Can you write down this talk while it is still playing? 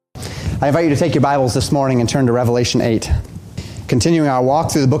I invite you to take your Bibles this morning and turn to Revelation 8. Continuing our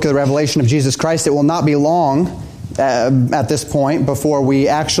walk through the book of the Revelation of Jesus Christ, it will not be long at this point before we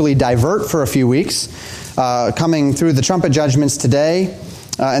actually divert for a few weeks, coming through the trumpet judgments today,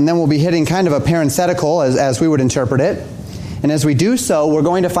 and then we'll be hitting kind of a parenthetical as we would interpret it. And as we do so, we're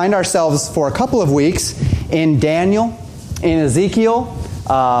going to find ourselves for a couple of weeks in Daniel, in Ezekiel.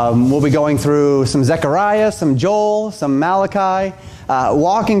 We'll be going through some Zechariah, some Joel, some Malachi,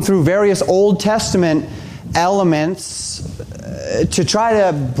 walking through various Old Testament elements to try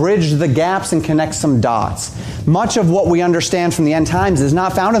to bridge the gaps and connect some dots. Much of what we understand from the end times is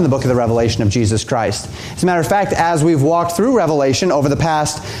not found in the book of the Revelation of Jesus Christ. As a matter of fact, as we've walked through Revelation over the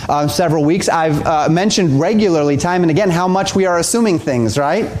past several weeks, I've mentioned regularly, time and again, how much we are assuming things,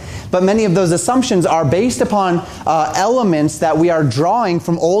 right? But many of those assumptions are based upon elements that we are drawing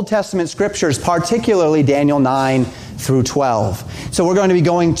from Old Testament scriptures, particularly Daniel 9 through 12. So we're going to be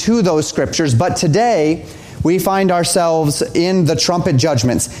going to those scriptures, but today we find ourselves in the trumpet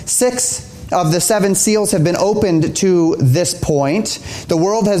judgments. 6 of the 7 seals have been opened to this point. The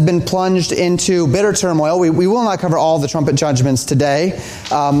world has been plunged into bitter turmoil. We will not cover all the trumpet judgments today.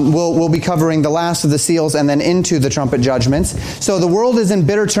 We'll be covering the last of the seals and then into the trumpet judgments. So the world is in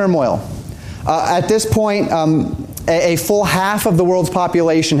bitter turmoil. At this point, a full half of the world's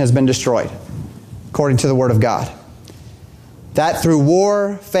population has been destroyed, according to the Word of God. That through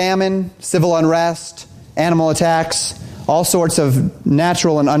war, famine, civil unrest, animal attacks, all sorts of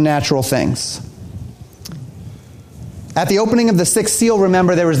natural and unnatural things. At the opening of the 6th seal,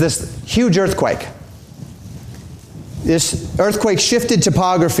 remember, there was this huge earthquake. This earthquake shifted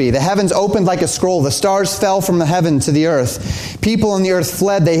topography. The heavens opened like a scroll. The stars fell from the heaven to the earth. People on the earth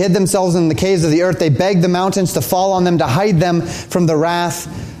fled. They hid themselves in the caves of the earth. They begged the mountains to fall on them, to hide them from the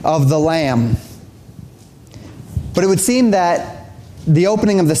wrath of the Lamb. But it would seem that the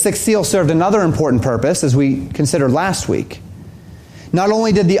opening of the 6th seal served another important purpose, as we considered last week. Not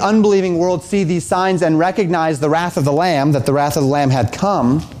only did the unbelieving world see these signs and recognize the wrath of the Lamb, that the wrath of the Lamb had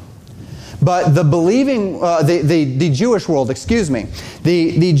come, but the believing, the Jewish world,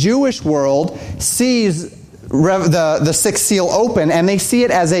 the Jewish world sees the 6th seal open, and they see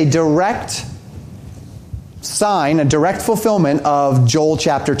it as a direct sign, a direct fulfillment of Joel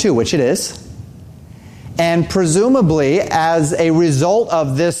chapter 2, which it is. And presumably, as a result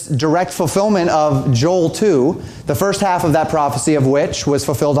of this direct fulfillment of Joel 2, the first half of that prophecy of which was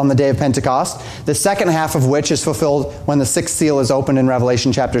fulfilled on the day of Pentecost, the second half of which is fulfilled when the 6th seal is opened in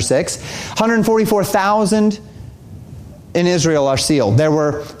Revelation chapter 6, 144,000 in Israel are sealed. There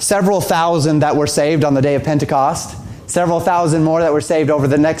were several thousand that were saved on the day of Pentecost, several thousand more that were saved over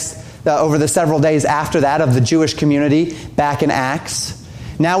the several days after that of the Jewish community back in Acts.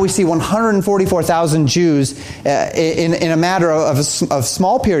 Now we see 144,000 Jews in a matter of a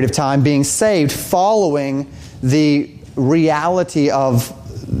small period of time being saved following the reality of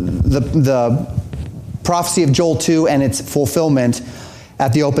the prophecy of Joel 2 and its fulfillment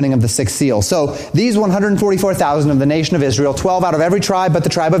at the opening of the 6th seal. So these 144,000 of the nation of Israel, 12 out of every tribe but the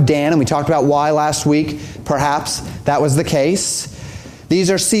tribe of Dan, and we talked about why last week, perhaps that was the case. These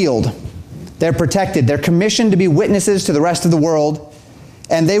are sealed. They're protected. They're commissioned to be witnesses to the rest of the world.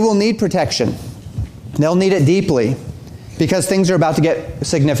 And they will need protection. They'll need it deeply because things are about to get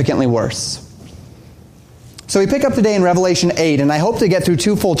significantly worse. So we pick up today in Revelation 8, and I hope to get through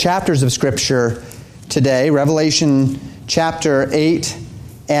 2 full chapters of Scripture today, Revelation chapter 8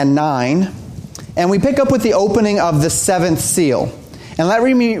 and 9. And we pick up with the opening of the 7th seal. And let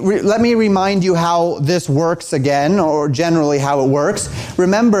me remind you how this works again, or generally how it works.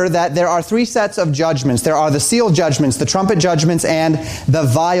 Remember that there are 3 sets of judgments. There are the seal judgments, the trumpet judgments, and the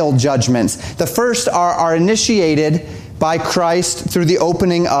vial judgments. The first are initiated by Christ through the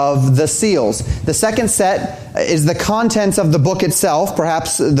opening of the seals. The second set is the contents of the book itself,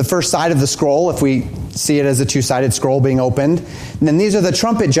 perhaps the first side of the scroll, if we see it as a 2-sided scroll being opened. And then these are the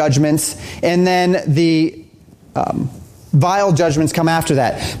trumpet judgments, and then the vial judgments come after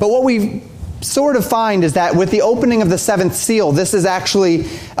that. But what we sort of find is that with the opening of the 7th seal, this is actually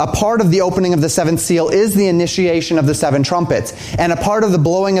a part of the opening of the 7th seal is the initiation of the 7 trumpets. And a part of the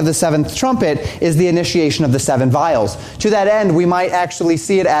blowing of the 7th trumpet is the initiation of the 7 vials. To that end, we might actually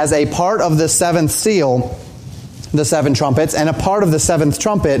see it as a part of the 7th seal, the 7 trumpets, and a part of the 7th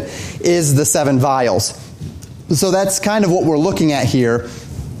trumpet is the 7 vials. So that's kind of what we're looking at here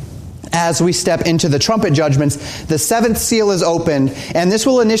as we step into the trumpet judgments. The seventh seal is opened, and this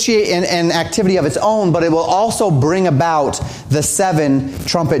will initiate an activity of its own, but it will also bring about the seven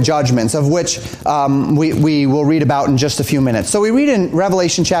trumpet judgments, of which we will read about in just a few minutes. So we read in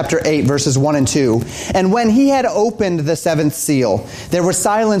Revelation chapter 8, verses 1 and 2, "And when he had opened the seventh seal, there was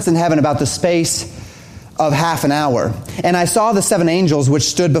silence in heaven about the space of half an hour. And I saw the seven angels which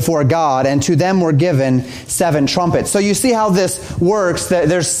stood before God, and to them were given seven trumpets." So you see how this works.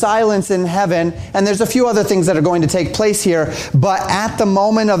 There's silence in heaven, and there's a few other things that are going to take place here. But at the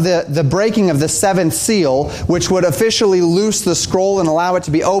moment of the breaking of the seventh seal, which would officially loose the scroll and allow it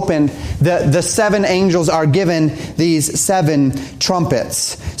to be opened, the seven angels are given these seven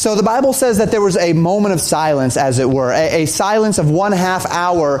trumpets. So the Bible says that there was a moment of silence, as it were, a silence of 1/2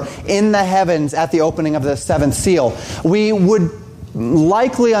 hour in the heavens at the opening of the seventh seal. We would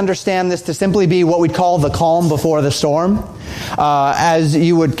likely understand this to simply be what we'd call the calm before the storm. As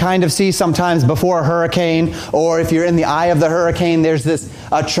you would kind of see sometimes before a hurricane, or if you're in the eye of the hurricane, there's this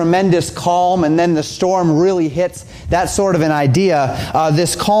tremendous calm, and then the storm really hits. That sort of an idea.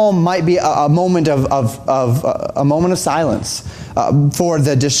 This calm might be a moment of silence for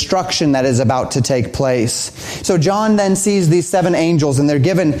the destruction that is about to take place. So John then sees these seven angels, and they're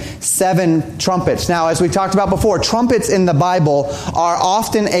given seven trumpets. Now, as we talked about before, trumpets in the Bible are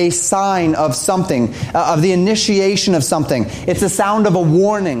often a sign of something, of the initiation of something. It's the sound of a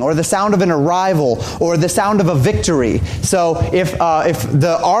warning, or the sound of an arrival, or the sound of a victory. So if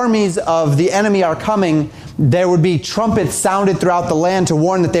the armies of the enemy are coming, there would be trumpets sounded throughout the land to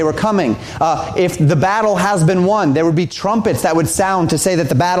warn that they were coming. If the battle has been won, there would be trumpets that would sound to say that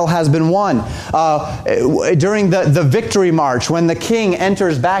the battle has been won. During the victory march, when the king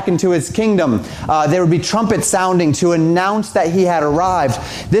enters back into his kingdom, there would be trumpets sounding to announce that he had arrived.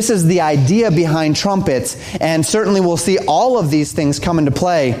 This is the idea behind trumpets, and certainly we'll see all of these things come into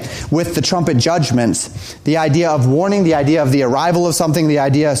play with the trumpet judgments. The idea of warning, the idea of the arrival of something, the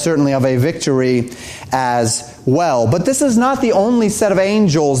idea certainly of a victory as well. But this is not the only set of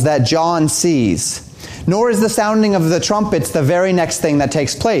angels that John sees, nor is the sounding of the trumpets the very next thing that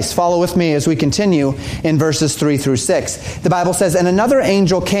takes place. Follow with me as we continue in verses 3 through 6. The Bible says, "And another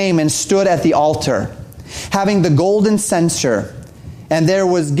angel came and stood at the altar, having the golden censer, and there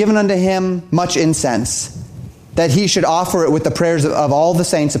was given unto him much incense, that he should offer it with the prayers of all the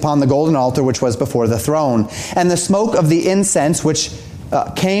saints upon the golden altar which was before the throne. And the smoke of the incense which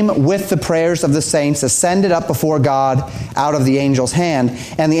came with the prayers of the saints ascended up before God out of the angel's hand.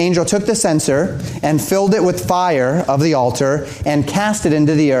 And the angel took the censer and filled it with fire of the altar and cast it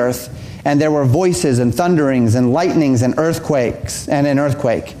into the earth. And there were voices and thunderings and lightnings and earthquakes and an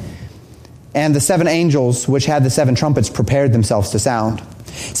earthquake. And the seven angels which had the seven trumpets prepared themselves to sound."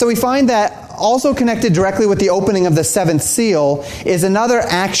 So we find that also connected directly with the opening of the seventh seal is another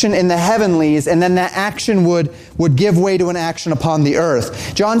action in the heavenlies, and then that action would give way to an action upon the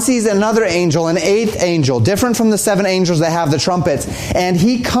earth. John sees another angel, an eighth angel, different from the seven angels that have the trumpets, and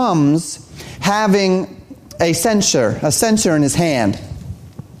he comes having a censer in his hand.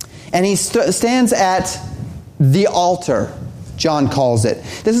 And he stands at the altar, John calls it.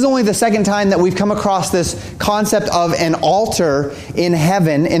 This is only the second time that we've come across this concept of an altar in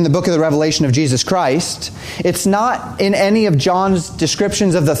heaven in the book of the Revelation of Jesus Christ. It's not in any of John's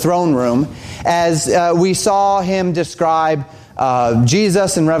descriptions of the throne room, as we saw him describe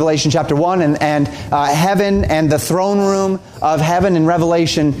Jesus in Revelation chapter 1 and heaven and the throne room of heaven in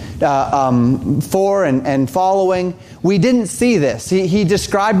Revelation 4 and following. We didn't see this. He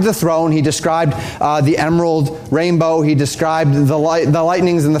described the throne. He described the emerald rainbow. He described the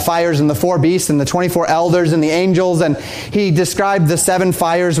lightnings and the fires and the four beasts and the 24 elders and the angels. And he described the seven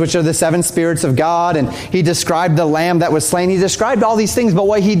fires, which are the seven spirits of God. And he described the lamb that was slain. He described all these things, but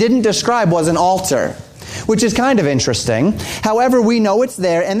what he didn't describe was an altar, which is kind of interesting. However, we know it's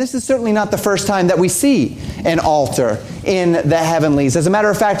there, and this is certainly not the first time that we see an altar in the heavenlies. As a matter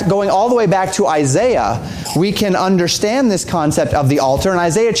of fact, going all the way back to Isaiah, we can understand this concept of the altar. In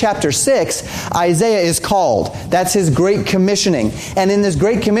Isaiah chapter 6, Isaiah is called. That's his great commissioning. And in this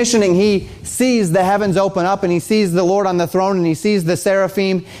great commissioning, he sees the heavens open up, and he sees the Lord on the throne, and he sees the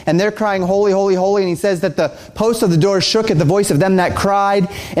seraphim, and they're crying, "Holy, holy, holy." And he says that the posts of the doors shook at the voice of them that cried.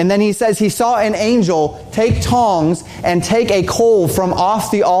 And then he says he saw an angel take tongs and take a coal from off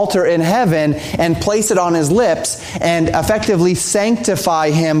the altar in heaven and place it on his lips and effectively sanctify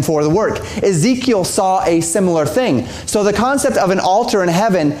him for the work. Ezekiel saw a similar thing. So the concept of an altar in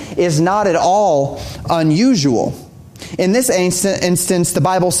heaven is not at all unusual. In this instance, the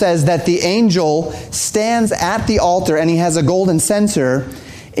Bible says that the angel stands at the altar and he has a golden censer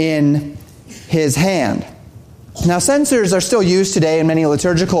in his hand. Now, censers are still used today in many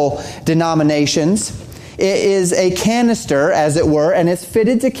liturgical denominations. It is a canister, as it were, and it's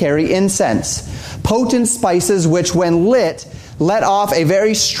fitted to carry incense. Potent spices which, when lit, let off a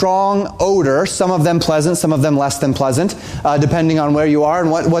very strong odor, some of them pleasant, some of them less than pleasant, depending on where you are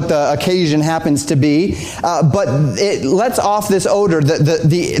and what the occasion happens to be. But it lets off this odor,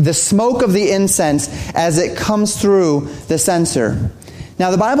 the smoke of the incense as it comes through the censer. Now,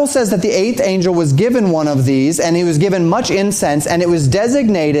 the Bible says that the eighth angel was given one of these, and he was given much incense, and it was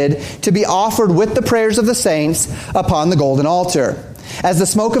designated to be offered with the prayers of the saints upon the golden altar. As the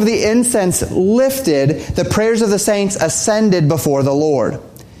smoke of the incense lifted, the prayers of the saints ascended before the Lord.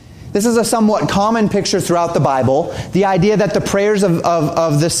 This is a somewhat common picture throughout the Bible. The idea that the prayers of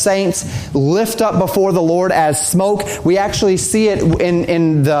the saints lift up before the Lord as smoke. We actually see it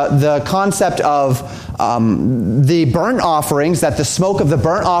in the concept of the burnt offerings, that the smoke of the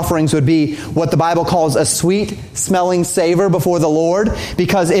burnt offerings would be what the Bible calls a sweet-smelling savor before the Lord,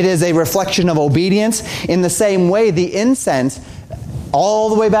 because it is a reflection of obedience. In the same way, the incense, all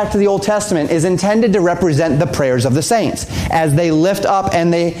the way back to the Old Testament, is intended to represent the prayers of the saints as they lift up,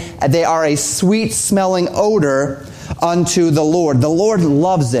 and they are a sweet-smelling odor unto the Lord. The Lord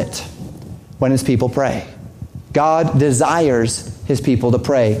loves it when His people pray. God desires His people to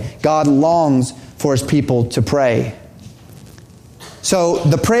pray. God longs for His people to pray. So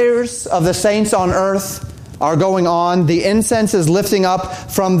the prayers of the saints on earth are going on. The incense is lifting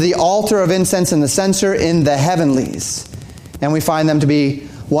up from the altar of incense and the censer in the heavenlies. And we find them to be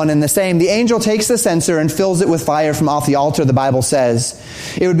one and the same. The angel takes the censer and fills it with fire from off the altar, the Bible says.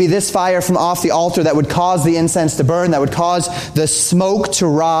 It would be this fire from off the altar that would cause the incense to burn, that would cause the smoke to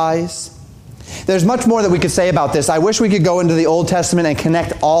rise. There's much more that we could say about this. I wish we could go into the Old Testament and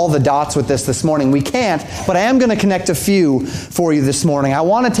connect all the dots with this morning. We can't, but I am going to connect a few for you this morning. I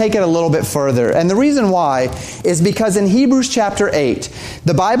want to take it a little bit further. And the reason why is because in Hebrews chapter 8,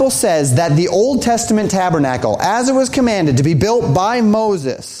 the Bible says that the Old Testament tabernacle, as it was commanded to be built by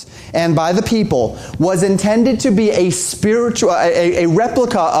Moses and by the people, was intended to be a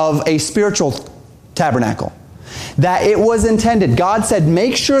replica of a spiritual tabernacle. That it was intended. God said,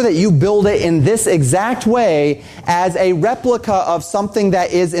 make sure that you build it in this exact way as a replica of something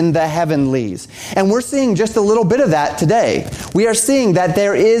that is in the heavenlies. And we're seeing just a little bit of that today. We are seeing that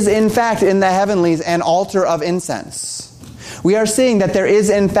there is, in fact, in the heavenlies an altar of incense. We are seeing that there is,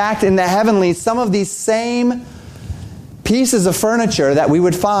 in fact, in the heavenlies some of these same pieces of furniture that we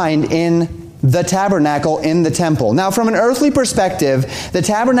would find in the tabernacle in the temple. Now, from an earthly perspective, the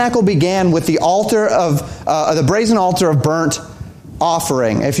tabernacle began with the altar of the brazen altar of burnt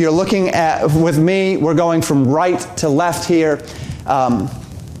offering. If you're looking at with me, we're going from right to left here,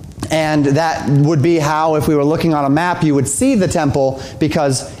 and that would be how, if we were looking on a map, you would see the temple,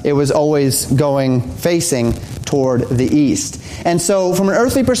 because it was always facing toward the east. And so from an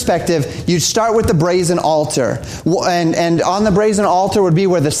earthly perspective, you'd start with the brazen altar. And on the brazen altar would be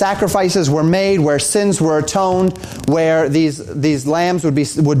where the sacrifices were made, where sins were atoned, where these lambs would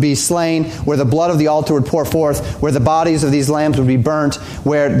be slain, where the blood of the altar would pour forth, where the bodies of these lambs would be burnt,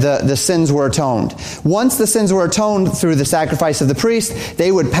 where the sins were atoned. Once the sins were atoned through the sacrifice of the priest,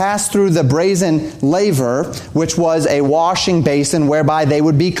 they would pass through the brazen laver, which was a washing basin whereby they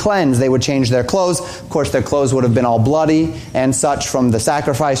would be cleansed. They would change their clothes. Of course, their clothes would have been all bloody and such from the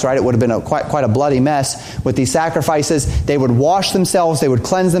sacrifice, right? It would have been quite a bloody mess with these sacrifices. They would wash themselves, they would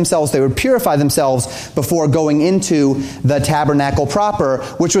cleanse themselves, they would purify themselves before going into the tabernacle proper,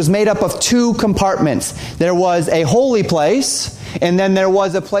 which was made up of two compartments. There was a holy place, and then there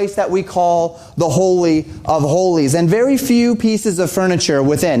was a place that we call the Holy of Holies, and very few pieces of furniture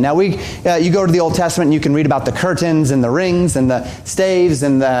within. Now, you go to the Old Testament and you can read about the curtains and the rings and the staves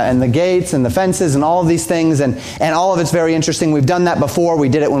and the gates and the fences and all of these things, and all of it's very interesting. We've done that before. We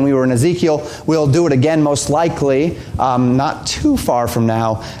did it when we were in Ezekiel. We'll do it again most likely, not too far from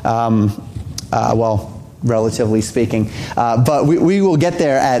now. Relatively speaking. But we will get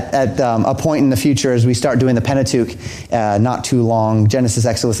there at a point in the future as we start doing the Pentateuch, not too long. Genesis,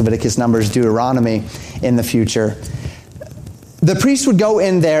 Exodus, Leviticus, Numbers, Deuteronomy in the future. The priest would go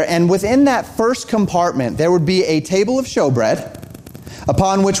in there, and within that first compartment, there would be a table of showbread,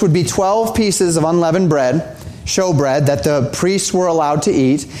 upon which would be 12 pieces of unleavened bread, showbread, that the priests were allowed to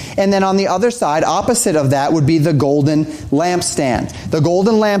eat. And then on the other side, opposite of that, would be the golden lampstand. The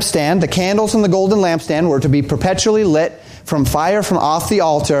golden lampstand, the candles in the golden lampstand were to be perpetually lit from fire from off the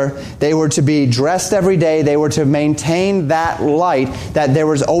altar. They were to be dressed every day. They were to maintain that light, that there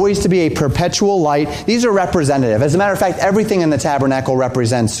was always to be a perpetual light. These are representative. As a matter of fact, everything in the tabernacle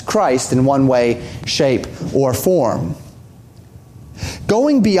represents Christ in one way, shape, or form.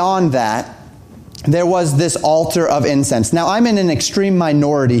 Going beyond that, there was this altar of incense. Now, I'm in an extreme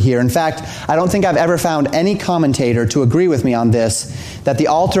minority here. In fact, I don't think I've ever found any commentator to agree with me on this, that the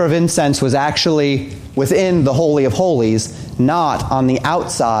altar of incense was actually within the Holy of Holies, not on the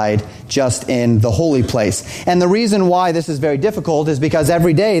outside, just in the holy place. And the reason why this is very difficult is because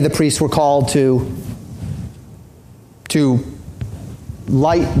every day the priests were called to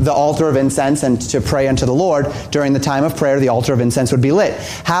light the altar of incense and to pray unto the Lord. During the time of prayer, the altar of incense would be lit.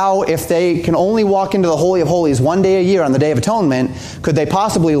 How, if they can only walk into the Holy of Holies one day a year on the Day of Atonement, could they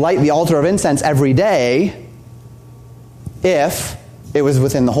possibly light the altar of incense every day if it was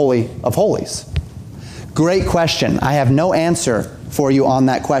within the Holy of Holies? Great question. I have no answer for you on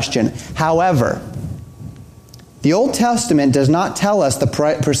that question. However, the Old Testament does not tell us the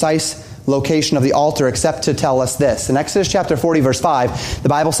precise location of the altar except to tell us this. In Exodus chapter 40, verse 5, the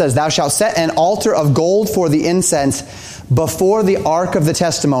Bible says, "Thou shalt set an altar of gold for the incense before the ark of the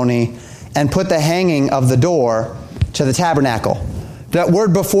testimony, and put the hanging of the door to the tabernacle." That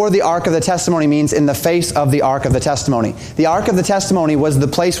word "before the ark of the testimony" means in the face of the ark of the testimony. The ark of the testimony was the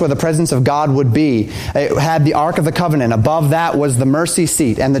place where the presence of God would be. It had the ark of the covenant. Above that was the mercy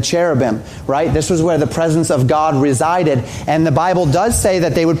seat and the cherubim, right? This was where the presence of God resided. And the Bible does say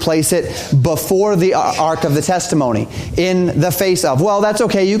that they would place it before the ark of the testimony, in the face of. Well, that's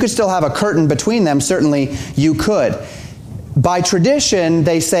okay. You could still have a curtain between them. Certainly you could. By tradition,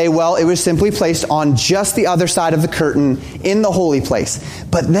 they say, well, it was simply placed on just the other side of the curtain in the holy place.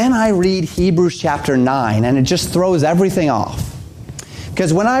 But then I read Hebrews chapter 9, and it just throws everything off.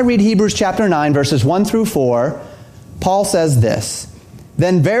 Because when I read Hebrews chapter 9, verses 1 through 4, Paul says this,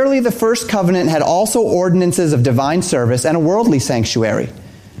 "Then verily the first covenant had also ordinances of divine service and a worldly sanctuary.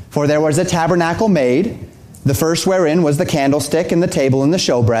 For there was a tabernacle made, the first wherein was the candlestick and the table and the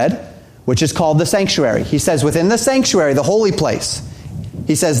showbread, which is called the sanctuary." He says within the sanctuary, the holy place,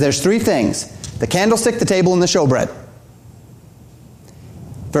 he says there's three things: the candlestick, the table, and the showbread.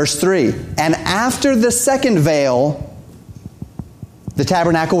 Verse 3, "And after the second veil, the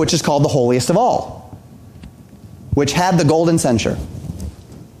tabernacle, which is called the holiest of all, which had the golden censer,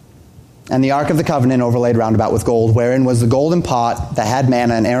 and the ark of the covenant overlaid round about with gold, wherein was the golden pot that had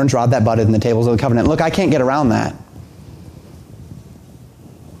manna, and Aaron's rod that budded, and the tables of the covenant." Look, I can't get around that.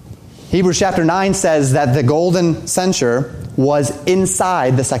 Hebrews chapter 9 says that the golden censer was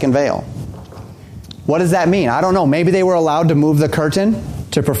inside the second veil. What does that mean? I don't know. Maybe they were allowed to move the curtain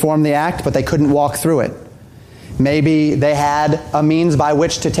to perform the act, but they couldn't walk through it. Maybe they had a means by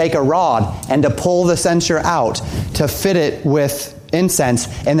which to take a rod and to pull the censer out, to fit it with incense,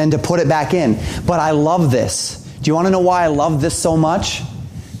 and then to put it back in. But I love this. Do you want to know why I love this so much?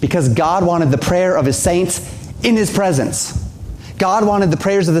 Because God wanted the prayer of His saints in His presence. God wanted the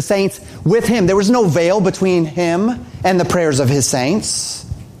prayers of the saints with Him. There was no veil between Him and the prayers of His saints.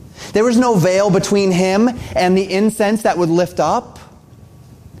 There was no veil between Him and the incense that would lift up.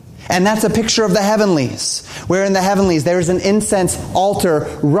 And that's a picture of the heavenlies, where in the heavenlies there is an incense altar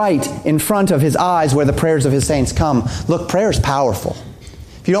right in front of His eyes where the prayers of His saints come. Look, prayer is powerful.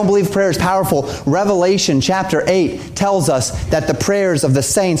 If you don't believe prayer is powerful, Revelation chapter 8 tells us that the prayers of the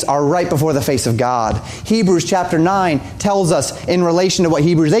saints are right before the face of God. Hebrews chapter 9 tells us in relation to what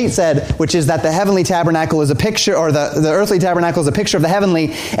Hebrews 8 said, which is that the heavenly tabernacle is a picture, or the earthly tabernacle is a picture of the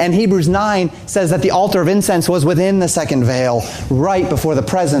heavenly. And Hebrews 9 says that the altar of incense was within the second veil, right before the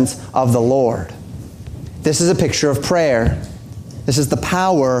presence of the Lord. This is a picture of prayer. This is the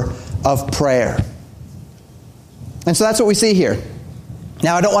power of prayer. And so that's what we see here.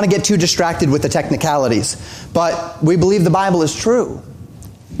 Now, I don't want to get too distracted with the technicalities, but we believe the Bible is true.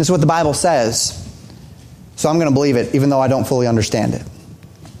 This is what the Bible says. So I'm going to believe it, even though I don't fully understand it.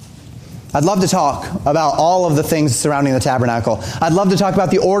 I'd love to talk about all of the things surrounding the tabernacle. I'd love to talk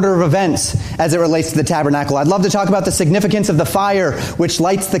about the order of events as it relates to the tabernacle. I'd love to talk about the significance of the fire which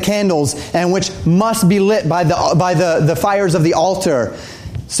lights the candles and which must be lit by the fires of the altar.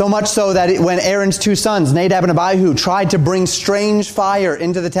 So much so that when Aaron's two sons, Nadab and Abihu, tried to bring strange fire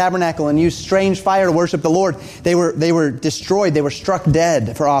into the tabernacle and use strange fire to worship the Lord, they were destroyed. They were struck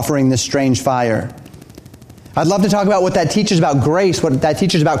dead for offering this strange fire. I'd love to talk about what that teaches about grace, what that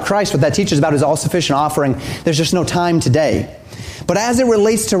teaches about Christ, what that teaches about His all-sufficient offering. There's just no time today. But as it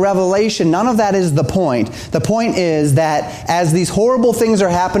relates to Revelation, none of that is the point. The point is that as these horrible things are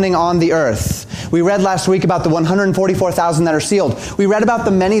happening on the earth, we read last week about the 144,000 that are sealed. We read about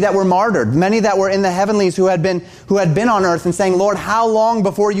the many that were martyred, many that were in the heavenlies who had been on earth and saying, "Lord, how long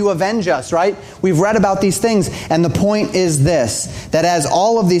before you avenge us?" Right? We've read about these things. And the point is this, that as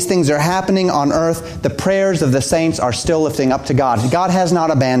all of these things are happening on earth, the prayers of the saints are still lifting up to God. God has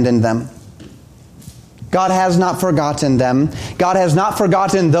not abandoned them. God has not forgotten them. God has not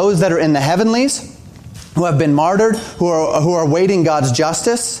forgotten those that are in the heavenlies. who have been martyred, who are waiting God's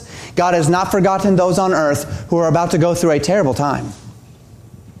justice. God has not forgotten those on earth who are about to go through a terrible time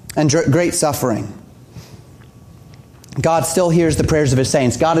and great suffering. God still hears the prayers of His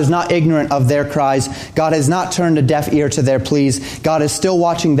saints. God is not ignorant of their cries. God has not turned a deaf ear to their pleas. God is still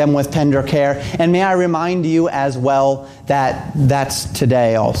watching them with tender care. And may I remind you as well that that's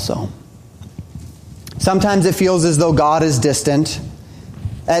today also. Sometimes it feels as though God is distant.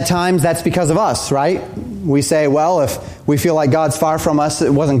 At times that's because of us, right? We say, well, if we feel like God's far from us, it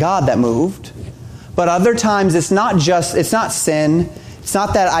wasn't God that moved. But other times it's not sin. It's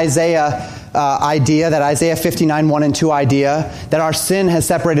not that Isaiah idea, that Isaiah 59, 1 and 2 idea, that our sin has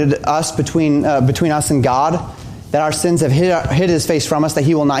separated us between us and God, that our sins have hid His face from us, that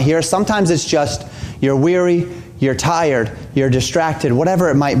He will not hear us. Sometimes it's just you're weary, you're tired, you're distracted, whatever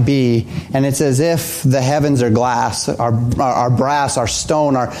it might be, and it's as if the heavens are glass, our brass, our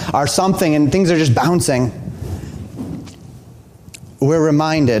stone, our something, and things are just bouncing. We're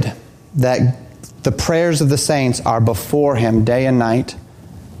reminded that the prayers of the saints are before Him day and night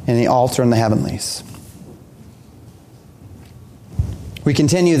in the altar in the heavenlies. We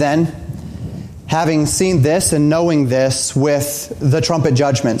continue then, having seen this and knowing this, with the trumpet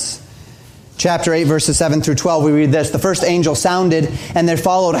judgments. Chapter 8, verses 7 through 12, we read this. The first angel sounded, and there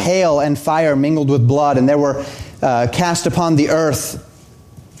followed hail and fire mingled with blood, and they were cast upon the earth.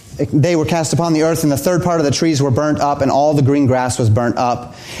 They were cast upon the earth, and the third part of the trees were burnt up, and all the green grass was burnt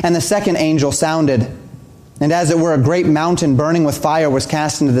up. And the second angel sounded, and as it were a great mountain burning with fire was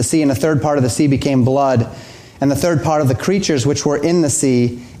cast into the sea, and a third part of the sea became blood. And the third part of the creatures which were in the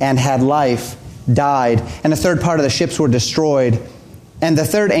sea and had life died. And a third part of the ships were destroyed. And the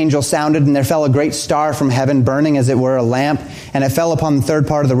third angel sounded, and there fell a great star from heaven, burning as it were a lamp. And it fell upon the third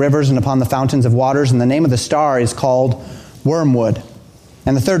part of the rivers and upon the fountains of waters. And the name of the star is called Wormwood.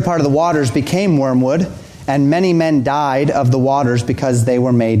 And the third part of the waters became wormwood, and many men died of the waters because they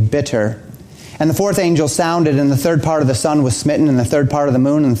were made bitter. And the fourth angel sounded, and the third part of the sun was smitten, and the third part of the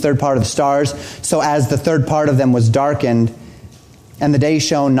moon, and the third part of the stars, so as the third part of them was darkened, and the day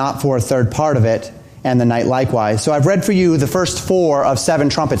shone not for a third part of it, and the night likewise. So I've read for you the first 4 of 7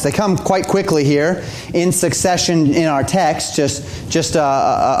 trumpets. They come quite quickly here in succession in our text, just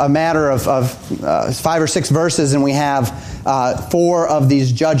a matter of 5 or 6 verses, and we have 4 of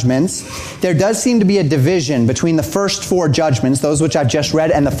these judgments. There does seem to be a division between the first 4 judgments, those which I've just read,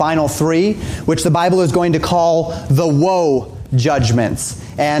 and the final 3, which the Bible is going to call the woe judgments.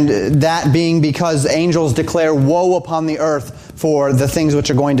 And that being because angels declare woe upon the earth for the things which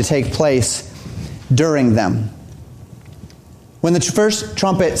are going to take place during them. When the first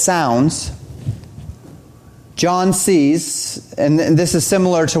trumpet sounds, John sees, and this is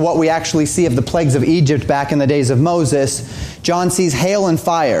similar to what we actually see of the plagues of Egypt back in the days of Moses, John sees hail and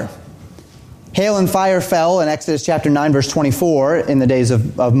fire. Hail and fire fell in Exodus chapter 9, verse 24, in the days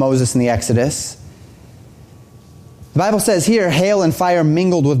of Moses and the Exodus. The Bible says here, hail and fire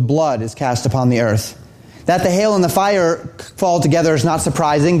mingled with blood is cast upon the earth. That the hail and the fire fall together is not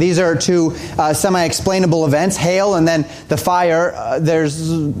surprising. These are 2 semi-explainable events. Hail and then the fire.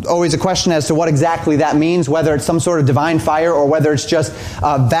 There's always a question as to what exactly that means, whether it's some sort of divine fire or whether it's just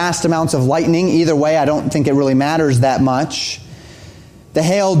vast amounts of lightning. Either way, I don't think it really matters that much. The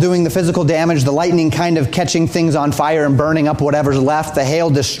hail doing the physical damage, the lightning kind of catching things on fire and burning up whatever's left, the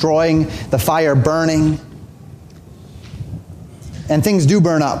hail destroying, the fire burning. And things do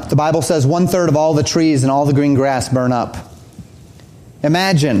burn up. The Bible says 1/3 of all the trees and all the green grass burn up.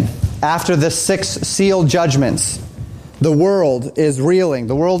 Imagine, after the 6 sealed judgments, the world is reeling.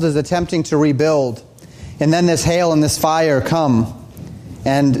 The world is attempting to rebuild. And then this hail and this fire come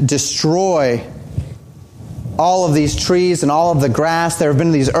and destroy all of these trees and all of the grass. There have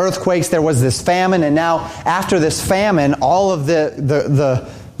been these earthquakes. There was this famine. And now, after this famine, all of the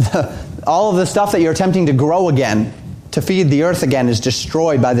stuff that you're attempting to grow again, to feed the earth again, is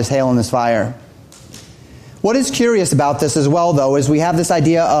destroyed by this hail and this fire. What is curious about this as well, though, is we have this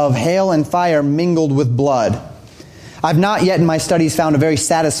idea of hail and fire mingled with blood. I've not yet in my studies found a very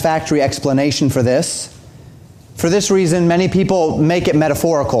satisfactory explanation for this. For this reason, many people make it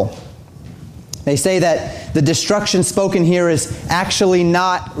metaphorical. They say that the destruction spoken here is actually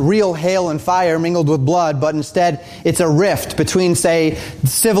not real hail and fire mingled with blood, but instead it's a rift between, say,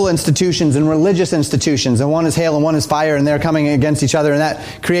 civil institutions and religious institutions. And one is hail and one is fire, and they're coming against each other, and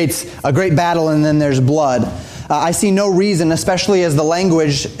that creates a great battle, and then there's blood. I see no reason, especially as the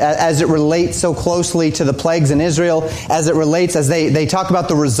language, as it relates so closely to the plagues in Israel, as it relates, as they talk about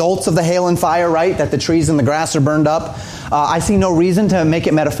the results of the hail and fire, right, that the trees and the grass are burned up. I see no reason to make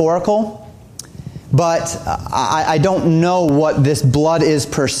it metaphorical. But I don't know what this blood is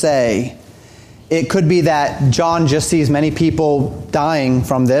per se. It could be that John just sees many people dying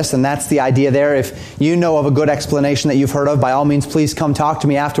from this, and that's the idea there. If you know of a good explanation that you've heard of, by all means, please come talk to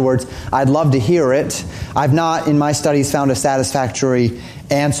me afterwards. I'd love to hear it. I've not, in my studies, found a satisfactory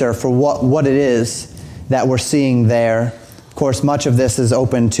answer for what it is that we're seeing there. Of course, much of this is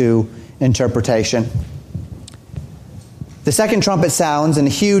open to interpretation. The second trumpet sounds, and a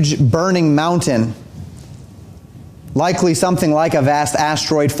huge burning mountain, likely something like a vast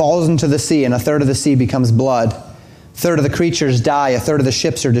asteroid, falls into the sea, and a third of the sea becomes blood. A third of the creatures die. A third of the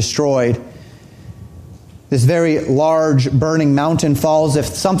ships are destroyed. This very large burning mountain falls. If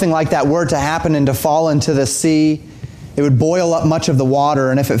something like that were to happen and to fall into the sea, it would boil up much of the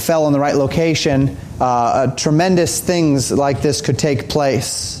water, and if it fell in the right location, tremendous things like this could take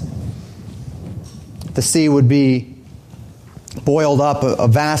place. The sea would be boiled up, a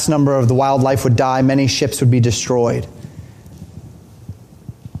vast number of the wildlife would die, many ships would be destroyed.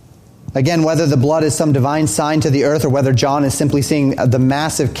 Again, whether the blood is some divine sign to the earth or whether John is simply seeing the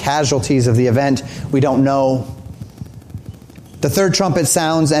massive casualties of the event, we don't know. The third trumpet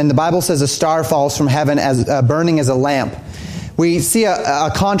sounds, and the Bible says a star falls from heaven as burning as a lamp. We see a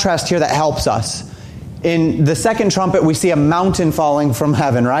contrast here that helps us. In the second trumpet, we see a mountain falling from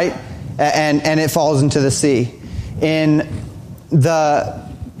heaven, right? And it falls into the sea. In the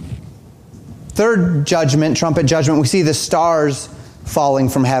third judgment, trumpet judgment, we see the stars falling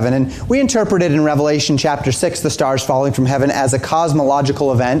from heaven. And we interpreted in Revelation chapter 6, the stars falling from heaven, as a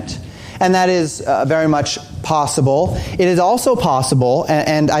cosmological event. And that is very much possible. It is also possible,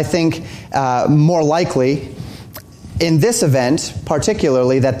 and I think more likely, in this event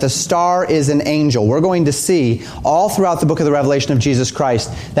particularly, that the star is an angel. We're going to see all throughout the book of the Revelation of Jesus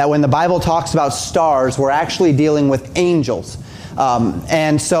Christ that when the Bible talks about stars, we're actually dealing with angels.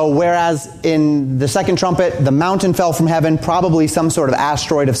 And so whereas in the second trumpet, the mountain fell from heaven, probably some sort of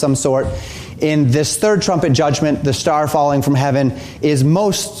asteroid of some sort, in this third trumpet judgment, the star falling from heaven is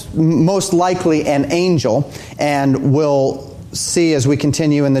most likely an angel, and we'll see as we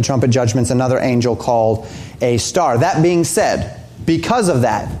continue in the trumpet judgments another angel called a star. That being said, because of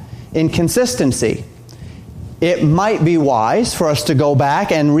that inconsistency, it might be wise for us to go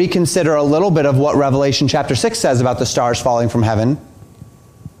back and reconsider a little bit of what Revelation chapter 6 says about the stars falling from heaven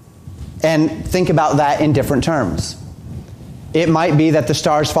and think about that in different terms. It might be that the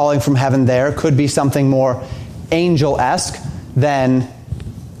stars falling from heaven there could be something more angel-esque than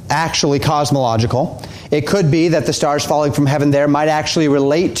actually cosmological. It could be that the stars falling from heaven there might actually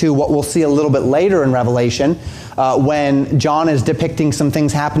relate to what we'll see a little bit later in Revelation when John is depicting some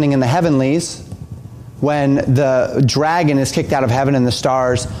things happening in the heavenlies, when the dragon is kicked out of heaven and the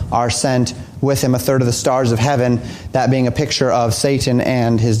stars are sent with him, a third of the stars of heaven, that being a picture of Satan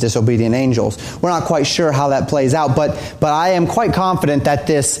and his disobedient angels. We're not quite sure how that plays out, but I am quite confident that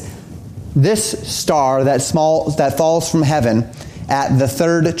this star that falls from heaven at the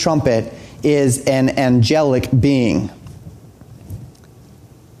third trumpet is an angelic being.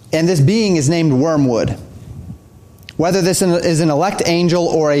 And this being is named Wormwood. Whether this is an elect angel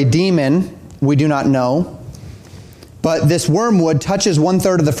or a demon, we do not know. But this wormwood touches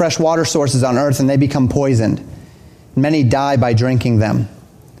 1/3 of the fresh water sources on earth, and they become poisoned. Many die by drinking them.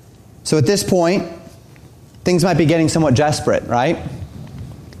 So at this point, things might be getting somewhat desperate, right?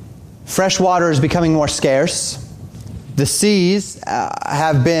 Fresh water is becoming more scarce. The seas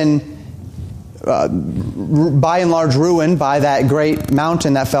have been, by and large, ruined by that great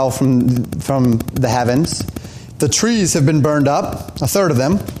mountain that fell from the heavens. The trees have been burned up, a third of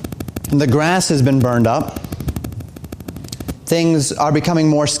them. And the grass has been burned up. Things are becoming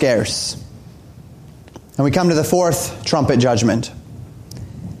more scarce. And we come to the fourth trumpet judgment.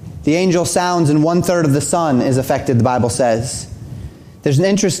 The angel sounds and 1/3 of the sun is affected, the Bible says. There's an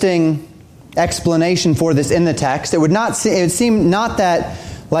interesting explanation for this in the text. It would seem not that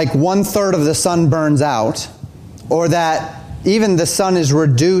like 1/3 of the sun burns out, or that even the sun is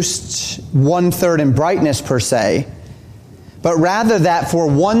reduced 1/3 in brightness per se, but rather that for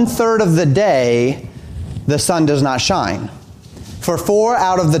 1/3 of the day, the sun does not shine. For 4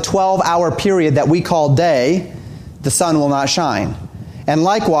 out of the 12-hour period that we call day, the sun will not shine. And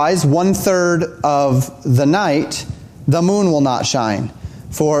likewise, 1/3 of the night, the moon will not shine.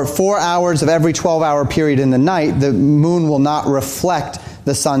 For 4 hours of every 12-hour period in the night, the moon will not reflect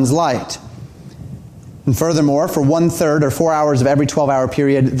the sun's light. And furthermore, for 1/3 or 4 hours of every 12-hour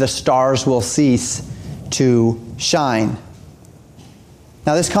period, the stars will cease to shine.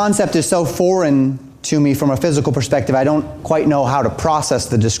 Now, this concept is so foreign to me from a physical perspective, I don't quite know how to process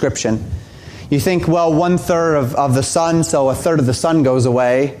the description. You think, well, 1/3 of the sun, so a third of the sun goes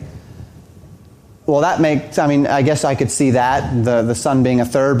away. Well, I guess I could see that, the sun being a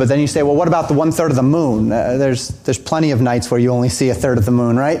third, but then you say, well, what about the 1/3 of the moon? There's plenty of nights where you only see 1/3 of the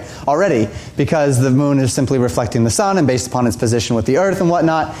moon, right? Already, because the moon is simply reflecting the sun, and based upon its position with the earth and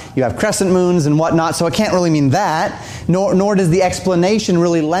whatnot, you have crescent moons and whatnot, so it can't really mean that, nor does the explanation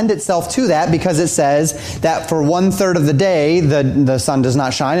really lend itself to that, because it says that for 1/3 of the day, the sun does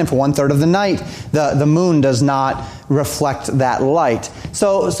not shine, and for 1/3 of the night, the moon does not reflect that light.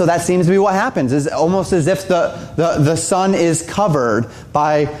 So that seems to be what happens. Is almost as if the sun is covered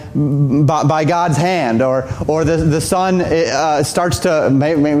by God's hand, or the sun starts to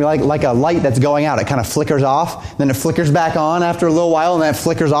maybe like a light that's going out. It kind of flickers off, then it flickers back on after a little while, and then it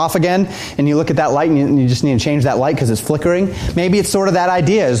flickers off again. And you look at that light, and you just need to change that light because it's flickering. Maybe it's sort of that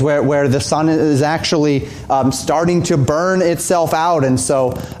idea, is where the sun is actually starting to burn itself out, and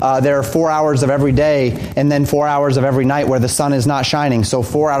so there are 4 hours of every day, and then 4 hours of every night where the sun is not shining. So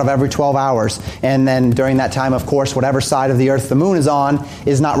 4 out of every 12 hours. And then during that time, of course, whatever side of the earth the moon is on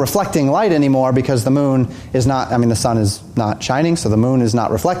is not reflecting light anymore, because the sun is not shining, so the moon is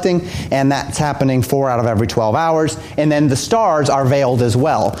not reflecting. And that's happening 4 out of every 12 hours. And then the stars are veiled as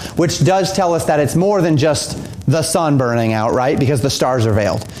well, which does tell us that it's more than just the sun burning out, right? Because the stars are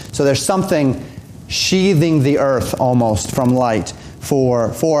veiled. So there's something sheathing the earth almost from light for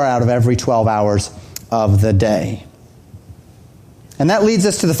 4 out of every 12 hours of the day. And that leads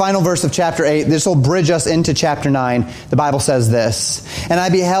us to the final verse of chapter 8. This will bridge us into chapter 9. The Bible says this: "And I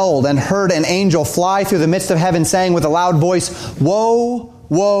beheld and heard an angel fly through the midst of heaven, saying with a loud voice, Woe,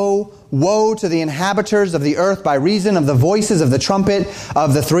 woe, woe to the inhabitants of the earth by reason of the voices of the trumpet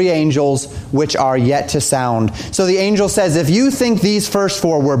of the 3 angels which are yet to sound." So the angel says, if you think these first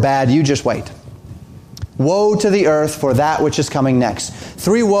 4 were bad, you just wait. Woe to the earth for that which is coming next.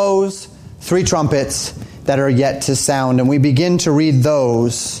 3 woes, 3 trumpets that are yet to sound. And we begin to read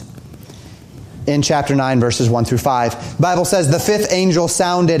those in chapter 9, verses 1 through 5. The Bible says, "The 5th angel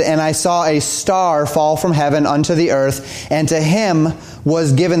sounded, and I saw a star fall from heaven unto the earth, and to him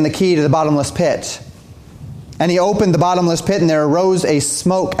was given the key to the bottomless pit. And he opened the bottomless pit, and there arose a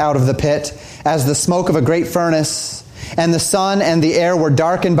smoke out of the pit, as the smoke of a great furnace. And the sun and the air were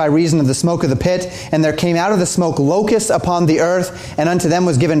darkened by reason of the smoke of the pit. And there came out of the smoke locusts upon the earth, and unto them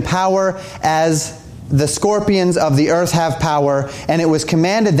was given power as the scorpions of the earth have power. And it was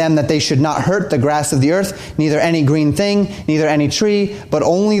commanded them that they should not hurt the grass of the earth, neither any green thing, neither any tree, but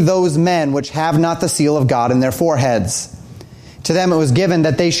only those men which have not the seal of God in their foreheads. To them it was given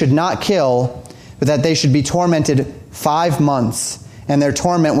that they should not kill, but that they should be tormented 5 months. And their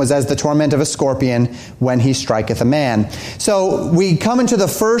torment was as the torment of a scorpion when he striketh a man." So we come into the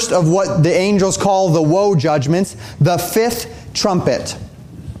first of what the angels call the woe judgments, the 5th trumpet.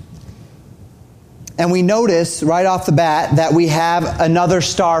 And we notice right off the bat that we have another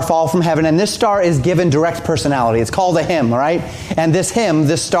star fall from heaven. And this star is given direct personality. It's called a him, right? And this him,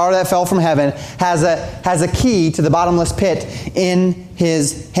 this star that fell from heaven, has a key to the bottomless pit in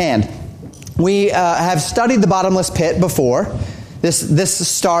his hand. We have studied the bottomless pit before. This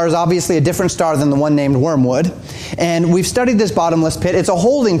star is obviously a different star than the one named Wormwood. And we've studied this bottomless pit. It's a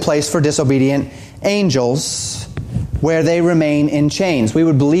holding place for disobedient angels, where they remain in chains. We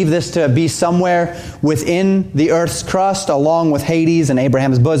would believe this to be somewhere within the earth's crust, along with Hades and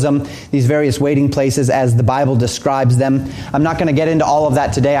Abraham's bosom, these various waiting places as the Bible describes them. I'm not going to get into all of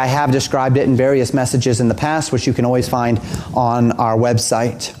that today. I have described it in various messages in the past, which you can always find on our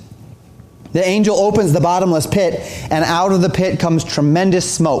website. The angel opens the bottomless pit, and out of the pit comes tremendous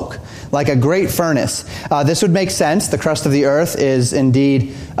smoke, like a great furnace. This would make sense. The crust of the earth is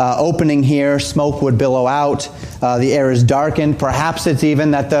indeed opening here. Smoke would billow out. The air is darkened. Perhaps it's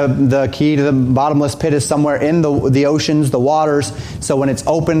even that the key to the bottomless pit is somewhere in the oceans, the waters. So when it's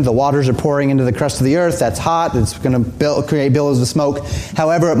opened, the waters are pouring into the crust of the earth. That's hot. It's going to create billows of smoke.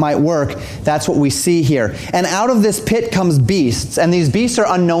 However it might work, that's what we see here. And out of this pit comes beasts, and these beasts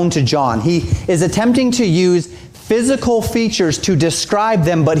are unknown to John. He is attempting to use physical features to describe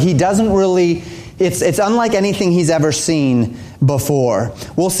them, but he doesn't really, it's unlike anything he's ever seen before.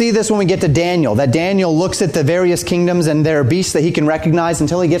 We'll see this when we get to Daniel, that Daniel looks at the various kingdoms and there are beasts that he can recognize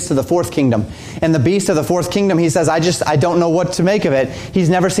until he gets to the 4th kingdom. And the beast of the 4th kingdom, he says, I don't know what to make of it. He's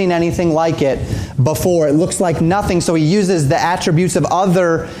never seen anything like it before. It looks like nothing, so he uses the attributes of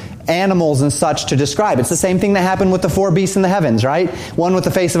other animals and such to describe. It's the same thing that happened with the 4 beasts in the heavens, right? One with the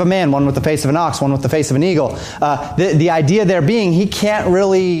face of a man, one with the face of an ox, one with the face of an eagle. The idea there being, he can't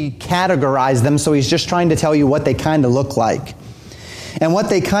really categorize them, so he's just trying to tell you what they kind of look like. And what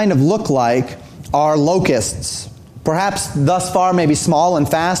they kind of look like are locusts. perhaps thus far maybe small and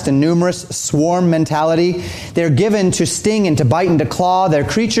fast and numerous, swarm mentality. They're given to sting and to bite and to claw. They're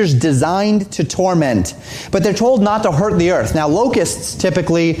creatures designed to torment. But they're told not to hurt the earth. Now, locusts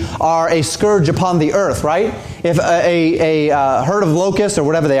typically are a scourge upon the earth, right? If a herd of locusts, or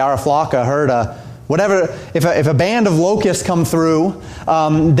whatever they are, a flock, a herd, whatever, if a band of locusts come through,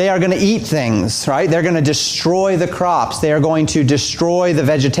 they are going to eat things, right? They're going to destroy the crops. They are going to destroy the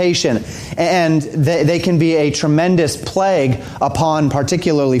vegetation. And they can be a tremendous plague upon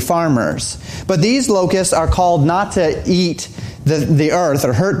particularly farmers. But these locusts are called not to eat the earth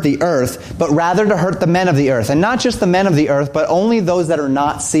or hurt the earth, but rather to hurt the men of the earth. And not just the men of the earth, but only those that are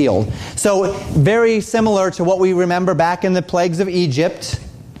not sealed. So very similar to what we remember back in the plagues of Egypt,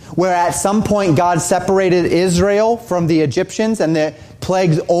 where at some point God separated Israel from the Egyptians and the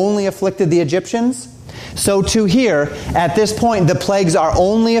plagues only afflicted the Egyptians. So too here, at this point, the plagues are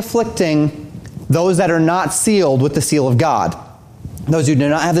only afflicting those that are not sealed with the seal of God. Those who do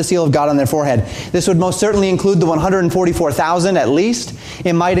not have the seal of God on their forehead. This would most certainly include the 144,000 at least.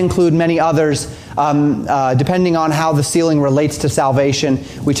 It might include many others, depending on how the sealing relates to salvation.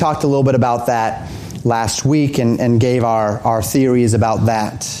 We talked a little bit about that last week and gave our theories about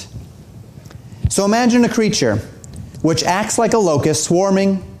that. So imagine a creature which acts like a locust,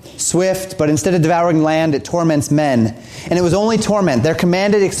 swarming, swift, but instead of devouring land, it torments men. And it was only torment. They're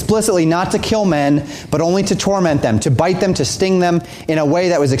commanded explicitly not to kill men, but only to torment them, to bite them, to sting them in a way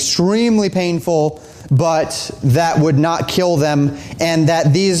that was extremely painful, but that would not kill them, and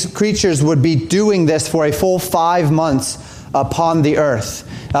that these creatures would be doing this for a full 5 months upon the earth.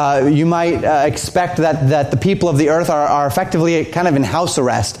 You might expect that the people of the earth are effectively kind of in house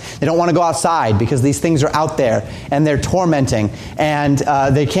arrest. They don't want to go outside because these things are out there and they're tormenting, and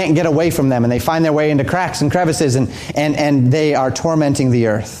they can't get away from them, and they find their way into cracks and crevices, and they are tormenting the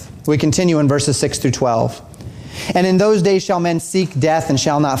earth. We continue in verses 6 through 12. And in those days shall men seek death and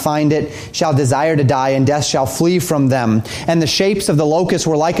shall not find it, shall desire to die, and death shall flee from them. And the shapes of the locusts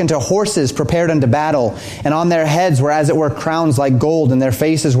were like unto horses prepared unto battle. And on their heads were as it were crowns like gold, and their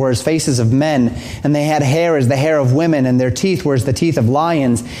faces were as faces of men. And they had hair as the hair of women, and their teeth were as the teeth of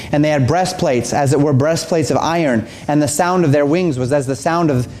lions. And they had breastplates as it were breastplates of iron. And the sound of their wings was as the sound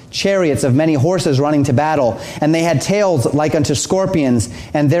of chariots of many horses running to battle. And they had tails like unto scorpions,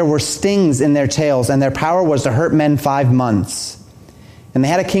 and there were stings in their tails, and their power was to hurt men 5 months. And they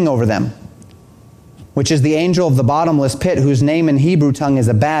had a king over them, which is the angel of the bottomless pit, whose name in Hebrew tongue is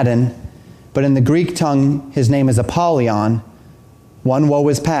Abaddon, but in the Greek tongue his name is Apollyon. One woe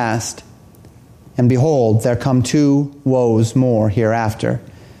is past, and behold, there come 2 woes more hereafter.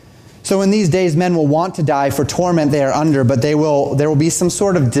 So in these days men will want to die for torment they are under, but there will be some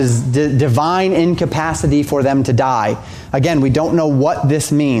sort of divine incapacity for them to die. Again, we don't know what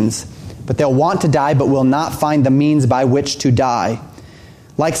this means, but they'll want to die but will not find the means by which to die.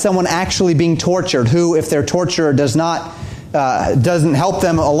 Like someone actually being tortured, who, if their torturer doesn't help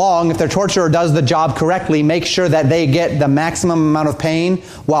them along, if their torturer does the job correctly, make sure that they get the maximum amount of pain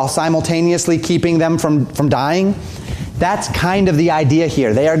while simultaneously keeping them from dying. That's kind of the idea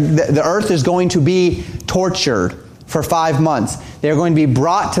here. The earth is going to be tortured for 5 months. They're going to be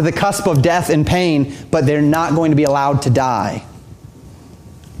brought to the cusp of death and pain, but they're not going to be allowed to die.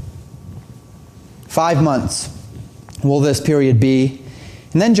 5 months will this period be.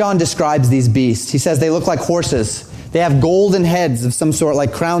 And then John describes these beasts. He says they look like horses. They have golden heads of some sort,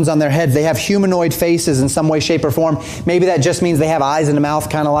 like crowns on their heads. They have humanoid faces in some way, shape, or form. Maybe that just means they have eyes and a mouth,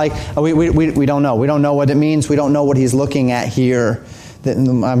 kind of like... We don't know. We don't know what it means. We don't know what he's looking at here.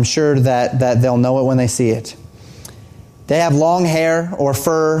 I'm sure that they'll know it when they see it. They have long hair or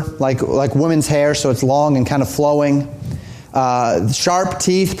fur, like women's hair, so it's long and kind of flowing. Sharp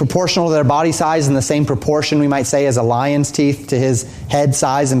teeth proportional to their body size, in the same proportion, we might say, as a lion's teeth to his head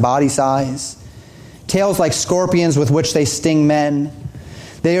size and body size. Tails like scorpions with which they sting men.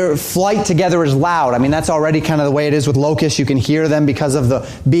 Their flight together is loud. I mean, that's already kind of the way it is with locusts. You can hear them because of the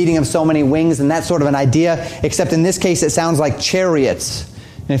beating of so many wings, and that's sort of an idea, except in this case it sounds like chariots.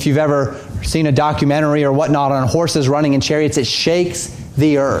 And if you've ever seen a documentary or whatnot on horses running in chariots, it shakes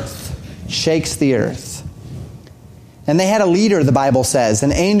the earth. Shakes the earth. And they had a leader, the Bible says,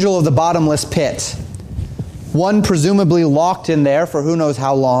 an angel of the bottomless pit. One presumably locked in there for who knows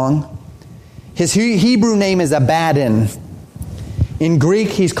how long. His Hebrew name is Abaddon. In Greek,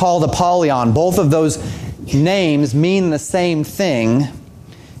 he's called Apollyon. Both of those names mean the same thing.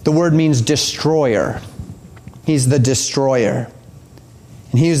 The word means destroyer. He's the destroyer.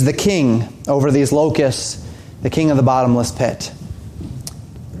 And he is the king over these locusts, the king of the bottomless pit.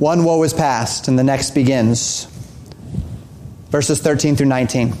 One woe is past, and the next begins. Verses 13 through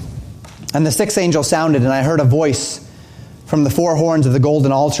 19. And the sixth angel sounded, and I heard a voice from the four horns of the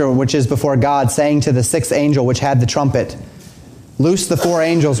golden altar which is before God, saying to the sixth angel which had the trumpet, Loose the four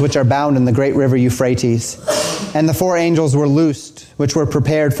angels which are bound in the great river Euphrates. And the four angels were loosed, which were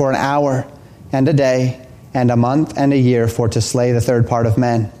prepared for an hour, and a day, and a month, and a year, for to slay the third part of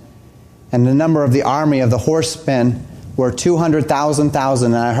men. And the number of the army of the horsemen were 200,000,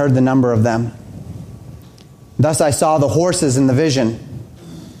 and I heard the number of them. Thus I saw the horses in the vision,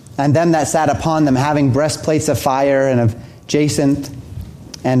 and them that sat upon them, having breastplates of fire, and of jacinth,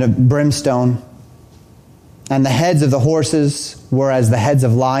 and of brimstone. And the heads of the horses were as the heads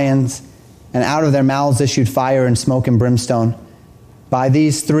of lions, and out of their mouths issued fire and smoke and brimstone. By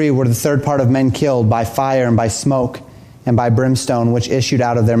these three were the third part of men killed, by fire and by smoke and by brimstone, which issued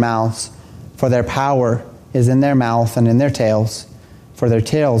out of their mouths. For their power is in their mouth and in their tails. For their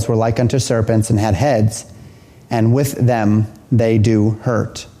tails were like unto serpents, and had heads, and with them they do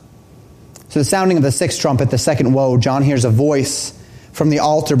hurt. So the sounding of the sixth trumpet, the second woe, John hears a voice from the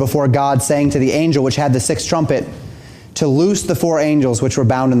altar before God, saying to the angel which had the sixth trumpet, to loose the four angels which were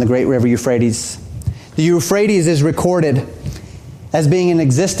bound in the great river Euphrates. The Euphrates is recorded as being in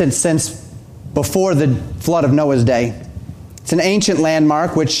existence since before the flood of Noah's day. It's an ancient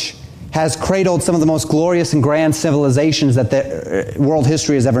landmark which has cradled some of the most glorious and grand civilizations that the world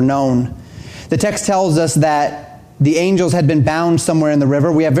history has ever known. The text tells us that the angels had been bound somewhere in the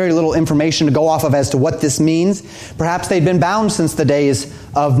river. We have very little information to go off of as to what this means. Perhaps they'd been bound since the days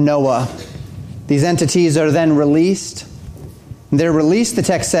of Noah. These entities are then released. They're released, the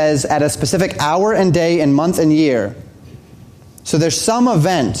text says, at a specific hour and day and month and year. So there's some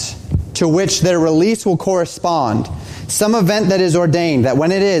event to which their release will correspond. Some event that is ordained, that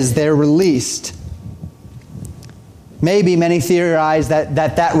when it is, they're released. Maybe many theorize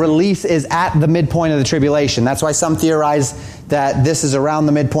that release is at the midpoint of the tribulation. That's why some theorize that this is around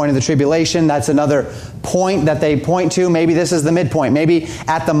the midpoint of the tribulation. That's another point that they point to. Maybe this is the midpoint. Maybe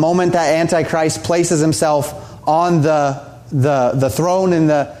at the moment that Antichrist places himself on the throne in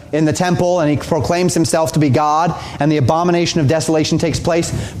the temple, and he proclaims himself to be God, and the abomination of desolation takes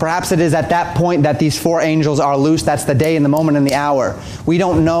place, perhaps it is at that point that these four angels are loosed. That's the day and the moment and the hour. We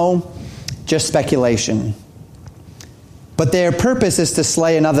don't know, just speculation. But their purpose is to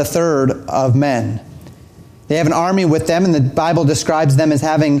slay another third of men. They have an army with them, and the Bible describes them as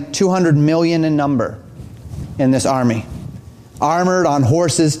having 200 million in number in this army. Armored on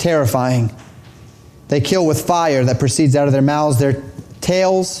horses, terrifying. They kill with fire that proceeds out of their mouths. Their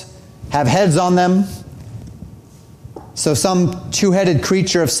tails have heads on them. So some two-headed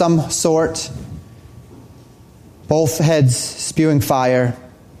creature of some sort. Both heads spewing fire.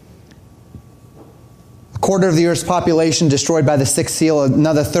 A quarter of the earth's population destroyed by the sixth seal.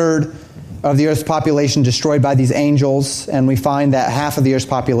 Another third of the earth's population destroyed by these angels. And we find that half of the earth's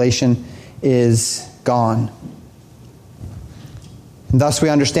population is gone. And thus we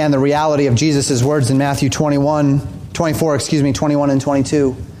understand the reality of Jesus' words in Matthew 21 and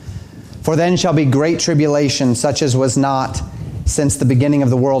 22. For then shall be great tribulation, such as was not since the beginning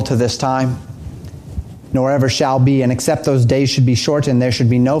of the world to this time, nor ever shall be. And except those days should be shortened, there should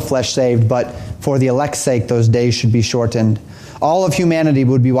be no flesh saved, but for the elect's sake those days should be shortened. All of humanity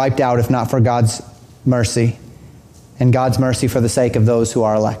would be wiped out if not for God's mercy, and God's mercy for the sake of those who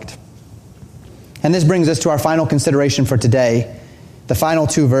are elect. And this brings us to our final consideration for today, the final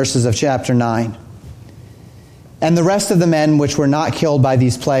two verses of chapter 9. And the rest of the men which were not killed by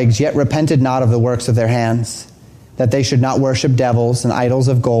these plagues yet repented not of the works of their hands, that they should not worship devils and idols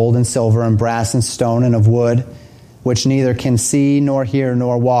of gold and silver and brass and stone and of wood, which neither can see nor hear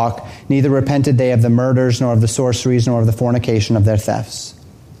nor walk. Neither repented they of the murders, nor of the sorceries, nor of the fornication of their thefts.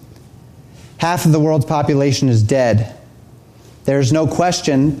 Half of the world's population is dead. There is no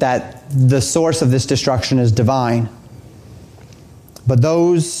question that the source of this destruction is divine. But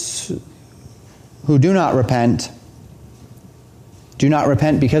those who do not repent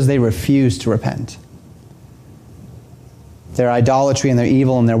because they refuse to repent. Their idolatry and their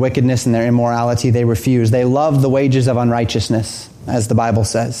evil and their wickedness and their immorality, they refuse. They love the wages of unrighteousness, as the Bible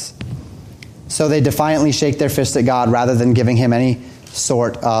says. So they defiantly shake their fist at God rather than giving him any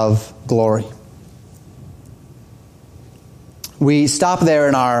sort of glory. We stop there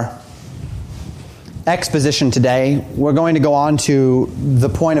in our exposition today. We're going to go on to the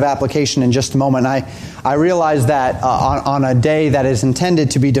point of application in just a moment. I realize that on a day that is intended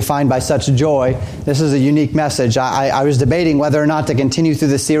to be defined by such joy, this is a unique message. I was debating whether or not to continue through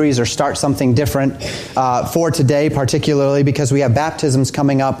the series or start something different for today, particularly because we have baptisms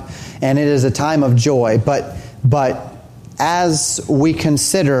coming up and it is a time of joy. But as we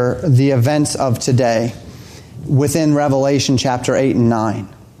consider the events of today within Revelation chapter 8 and 9,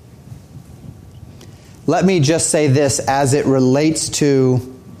 let me just say this as it relates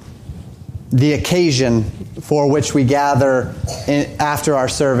to the occasion for which we gather after our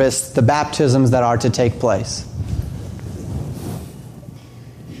service, the baptisms that are to take place.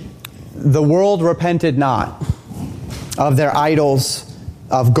 The world repented not of their idols,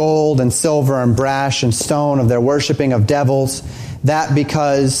 of gold and silver and brass and stone, of their worshiping of devils, that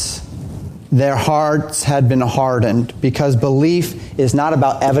because their hearts had been hardened. Because belief is not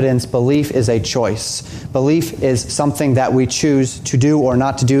about evidence, belief is a choice. Belief is something that we choose to do or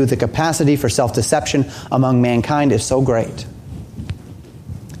not to do. The capacity for self-deception among mankind is so great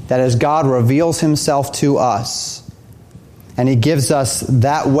that as God reveals himself to us, and he gives us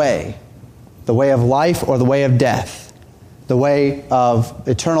that way, the way of life or the way of death, the way of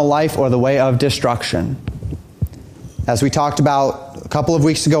eternal life or the way of destruction. As we talked about a couple of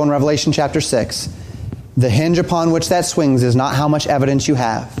weeks ago in Revelation chapter 6, the hinge upon which that swings is not how much evidence you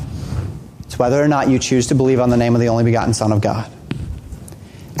have. It's whether or not you choose to believe on the name of the only begotten Son of God.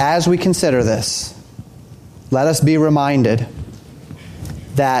 As we consider this, let us be reminded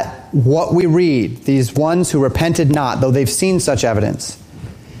that what we read, these ones who repented not, though they've seen such evidence,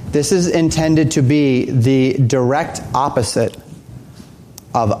 this is intended to be the direct opposite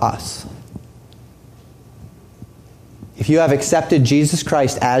of us. If you have accepted Jesus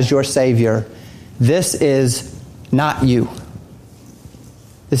Christ as your Savior, this is not you.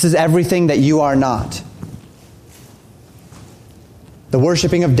 This is everything that you are not. The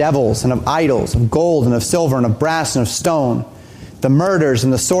worshiping of devils and of idols, of gold and of silver and of brass and of stone, the murders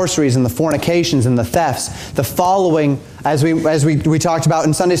and the sorceries and the fornications and the thefts, the following, as we talked about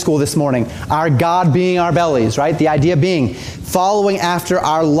in Sunday school this morning, our God being our bellies, right? The idea being following after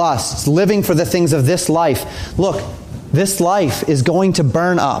our lusts, living for the things of this life. Look, this life is going to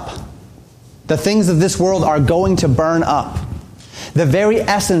burn up. The things of this world are going to burn up. The very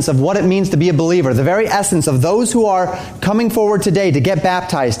essence of what it means to be a believer, the very essence of those who are coming forward today to get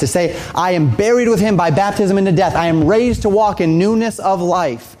baptized, to say, I am buried with him by baptism into death. I am raised to walk in newness of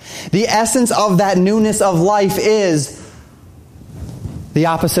life. The essence of that newness of life is the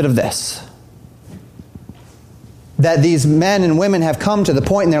opposite of this. That these men and women have come to the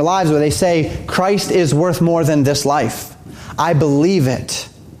point in their lives where they say, Christ is worth more than this life. I believe it.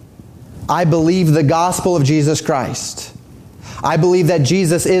 I believe the gospel of Jesus Christ. I believe that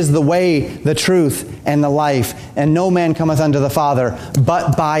Jesus is the way, the truth, and the life, and no man cometh unto the Father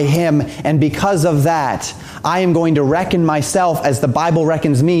but by him. And because of that, I am going to reckon myself, as the Bible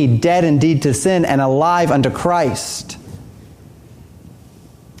reckons me, dead indeed to sin and alive unto Christ.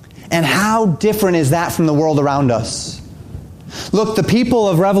 And how different is that from the world around us? Look, the people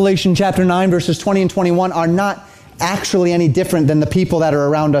of Revelation chapter 9, verses 20 and 21 are not actually any different than the people that are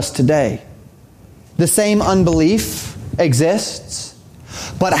around us today. The same unbelief exists,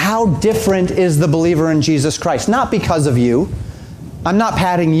 but how different is the believer in Jesus Christ? Not because of you. I'm not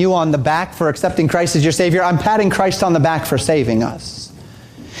patting you on the back for accepting Christ as your Savior. I'm patting Christ on the back for saving us.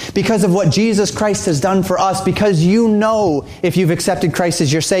 Because of what Jesus Christ has done for us, because you know, if you've accepted Christ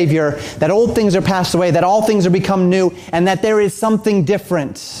as your Savior, that old things are passed away, that all things are become new, and that there is something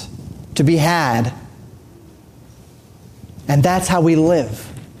different to be had. And that's how we live.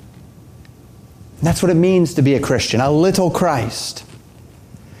 That's what it means to be a Christian, a little Christ.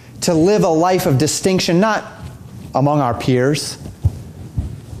 To live a life of distinction, not among our peers.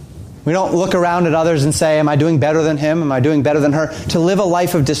 We don't look around at others and say, am I doing better than him? Am I doing better than her? To live a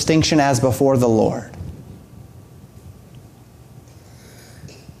life of distinction as before the Lord.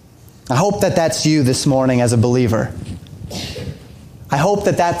 I hope that that's you this morning as a believer. I hope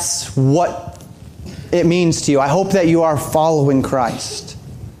that that's what it means to you. I hope that you are following Christ.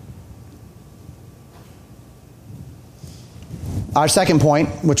 Our second point,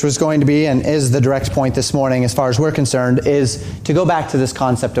 which was going to be and is the direct point this morning as far as we're concerned, is to go back to this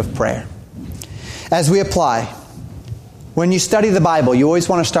concept of prayer. As we apply, when you study the Bible, you always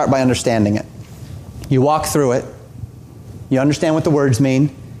want to start by understanding it. You walk through it. You understand what the words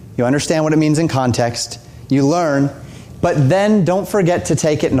mean. You understand what it means in context. You learn. But then don't forget to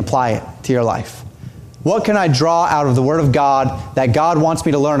take it and apply it to your life. What can I draw out of the Word of God that God wants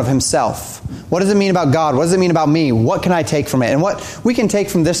me to learn of Himself? What does it mean about God? What does it mean about me? What can I take from it? And what we can take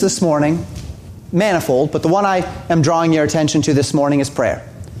from this morning, manifold, but the one I am drawing your attention to this morning is prayer.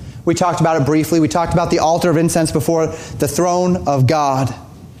 We talked about it briefly. We talked about the altar of incense before the throne of God.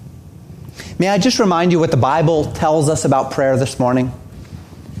 May I just remind you what the Bible tells us about prayer this morning?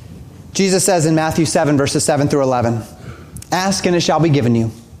 Jesus says in Matthew 7, verses 7 through 11, "Ask and it shall be given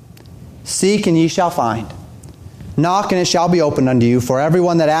you. Seek and ye shall find. Knock and it shall be opened unto you. For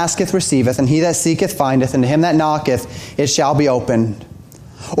everyone that asketh receiveth, and he that seeketh findeth, and to him that knocketh it shall be opened.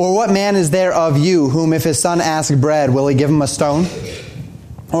 Or what man is there of you whom if his son ask bread, will he give him a stone?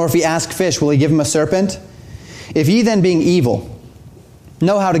 Or if he ask fish, will he give him a serpent? If ye then being evil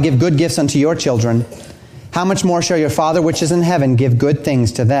know how to give good gifts unto your children, how much more shall your Father which is in heaven give good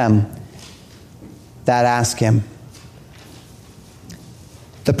things to them that ask him?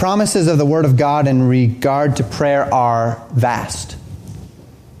 The promises of the Word of God in regard to prayer are vast.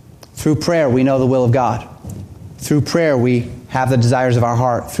 Through prayer, we know the will of God. Through prayer, we have the desires of our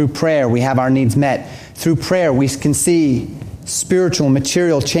heart. Through prayer, we have our needs met. Through prayer, we can see spiritual and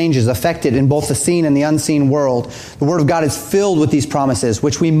material changes affected in both the seen and the unseen world. The Word of God is filled with these promises,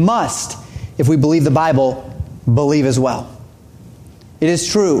 which we must, if we believe the Bible, believe as well. It is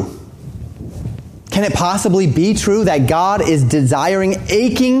true. Can it possibly be true that God is desiring,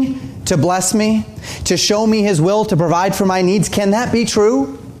 aching to bless me, to show me His will, to provide for my needs? Can that be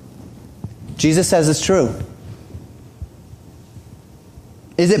true? Jesus says it's true.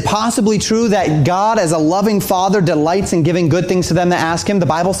 Is it possibly true that God, as a loving Father, delights in giving good things to them that ask Him? The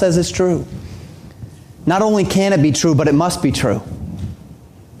Bible says it's true. Not only can it be true, but it must be true.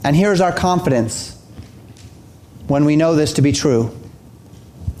 And here's our confidence when we know this to be true.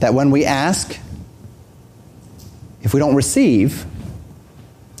 That when we ask, if we don't receive,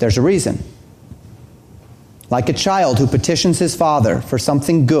 there's a reason. Like a child who petitions his father for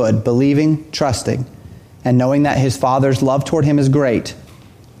something good, believing, trusting, and knowing that his father's love toward him is great,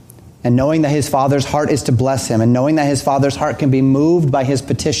 and knowing that his father's heart is to bless him, and knowing that his father's heart can be moved by his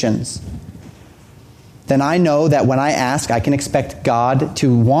petitions, then I know that when I ask, I can expect God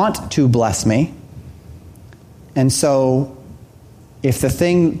to want to bless me. And so, if the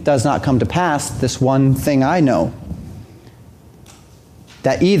thing does not come to pass, this one thing I know,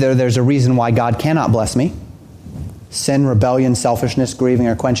 that either there's a reason why God cannot bless me, sin, rebellion, selfishness, grieving,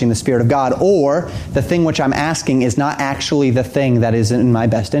 or quenching the Spirit of God, or the thing which I'm asking is not actually the thing that is in my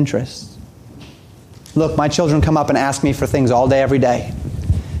best interest. Look, my children come up and ask me for things all day, every day.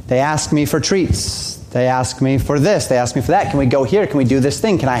 They ask me for treats. They ask me for this. They ask me for that. Can we go here? Can we do this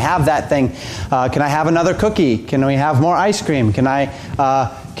thing? Can I have that thing? Can I have another cookie? Can we have more ice cream? Can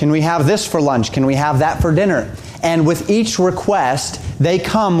we have this for lunch? Can we have that for dinner? And with each request, they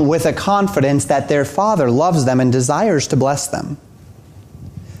come with a confidence that their Father loves them and desires to bless them.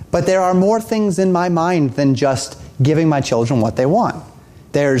 But there are more things in my mind than just giving my children what they want.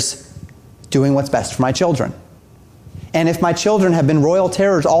 There's doing what's best for my children. And if my children have been royal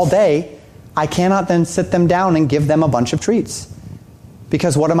terrors all day, I cannot then sit them down and give them a bunch of treats.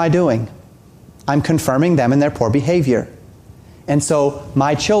 Because what am I doing? I'm confirming them in their poor behavior. And so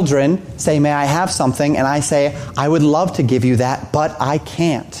my children say, may I have something? And I say, I would love to give you that, but I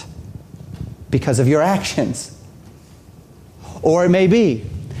can't because of your actions. Or it may be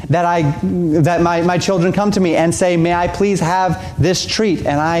that my children come to me and say, may I please have this treat?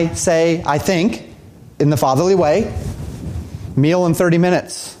 And I say, I think, in the fatherly way, meal in 30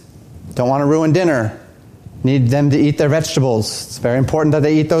 minutes. Don't want to ruin dinner. Need them to eat their vegetables. It's very important that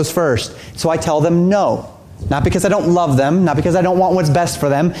they eat those first. So I tell them no. Not because I don't love them, not because I don't want what's best for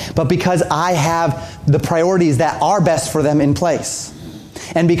them, but because I have the priorities that are best for them in place.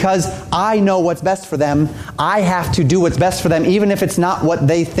 And because I know what's best for them, I have to do what's best for them, even if it's not what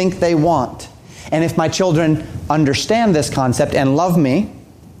they think they want. And if my children understand this concept and love me,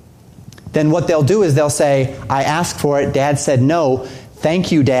 then what they'll do is they'll say, I asked for it, Dad said no,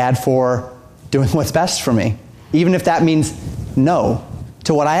 thank you, Dad, for doing what's best for me. Even if that means no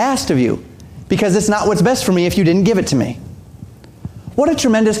to what I asked of you. Because it's not what's best for me if you didn't give it to me. What a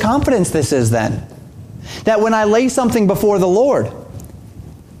tremendous confidence this is then. That when I lay something before the Lord,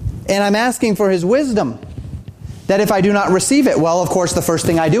 and I'm asking for His wisdom, that if I do not receive it, well, of course, the first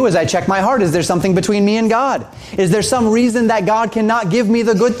thing I do is I check my heart. Is there something between me and God? Is there some reason that God cannot give me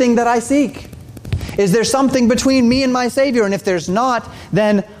the good thing that I seek? Is there something between me and my Savior? And if there's not,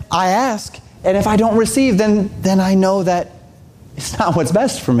 then I ask. And if I don't receive, then I know that it's not what's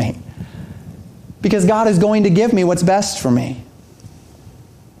best for me. Because God is going to give me what's best for me.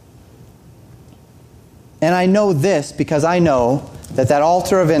 And I know this because I know that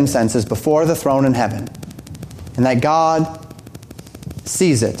altar of incense is before the throne in heaven. And that God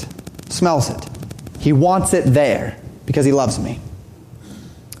sees it, smells it. He wants it there because He loves me.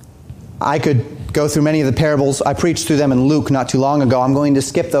 I could go through many of the parables. I preached through them in Luke not too long ago. I'm going to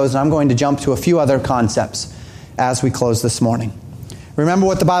skip those and I'm going to jump to a few other concepts as we close this morning. Remember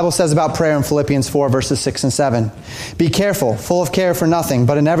what the Bible says about prayer in Philippians 4, verses 6 and 7. Be careful, full of care for nothing,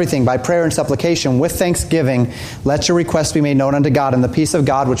 but in everything, by prayer and supplication, with thanksgiving, let your requests be made known unto God, and the peace of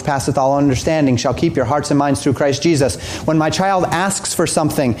God, which passeth all understanding, shall keep your hearts and minds through Christ Jesus. When my child asks for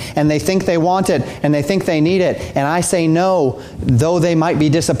something, and they think they want it, and they think they need it, and I say no, though they might be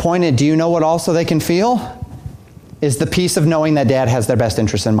disappointed, do you know what also they can feel? Is the peace of knowing that Dad has their best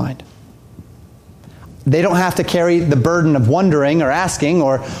interest in mind. They don't have to carry the burden of wondering or asking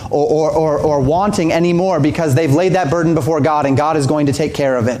or wanting anymore, because they've laid that burden before God, and God is going to take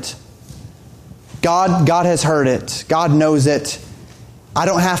care of it. God has heard it. God knows it. I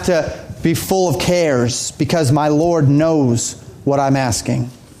don't have to be full of cares, because my Lord knows what I'm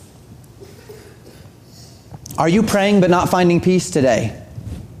asking. Are you praying but not finding peace today?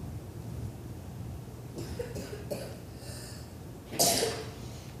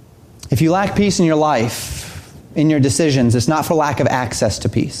 If you lack peace in your life, in your decisions, it's not for lack of access to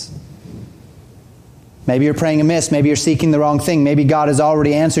peace. Maybe you're praying amiss. Maybe you're seeking the wrong thing. Maybe God has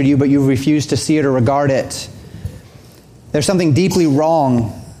already answered you, but you refuse to see it or regard it. There's something deeply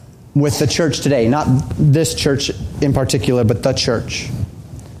wrong with the church today. Not this church in particular, but the church.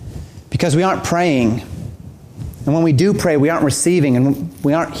 Because we aren't praying. And when we do pray, we aren't receiving, and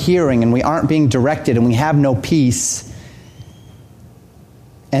we aren't hearing, and we aren't being directed, and we have no peace.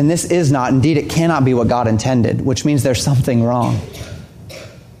 And this is not, indeed it cannot be what God intended, which means there's something wrong.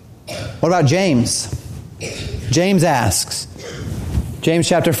 What about James? James asks, James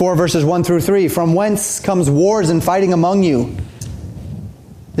chapter 4, verses 1 through 3, from whence comes wars and fighting among you?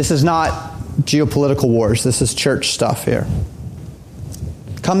 This is not geopolitical wars. This is church stuff here.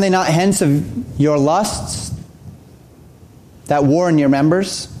 Come they not hence of your lusts, that war in your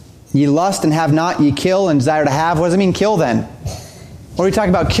members? Ye lust and have not, ye kill and desire to have. What does it mean, kill then? What are we talking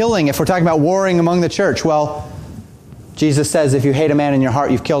about killing if we're talking about warring among the church? Well, Jesus says if you hate a man in your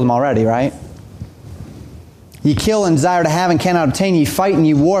heart, you've killed him already, right? Ye kill and desire to have and cannot obtain. Ye fight and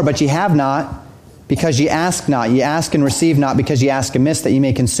ye war, but ye have not, because ye ask not. Ye ask and receive not, because ye ask amiss, that ye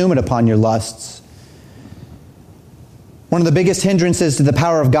may consume it upon your lusts. One of the biggest hindrances to the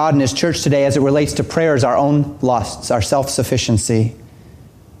power of God in His church today as it relates to prayer is our own lusts, our self-sufficiency,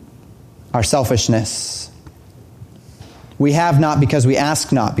 our selfishness. We have not because we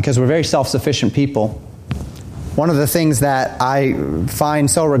ask not, because we're very self-sufficient people. One of the things that I find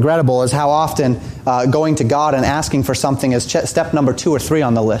so regrettable is how often going to God and asking for something is step number 2 or 3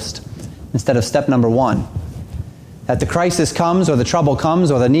 on the list, instead of step number 1. That the crisis comes, or the trouble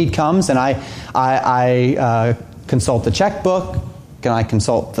comes, or the need comes, and I consult the checkbook, and I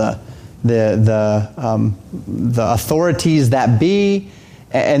consult the authorities that be.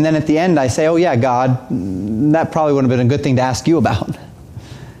 And then at the end I say, oh yeah, God, that probably would have been a good thing to ask you about.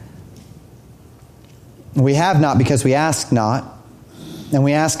 We have not because we ask not. And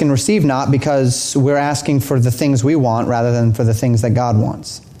we ask and receive not because we're asking for the things we want rather than for the things that God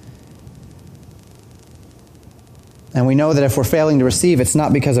wants. And we know that if we're failing to receive, it's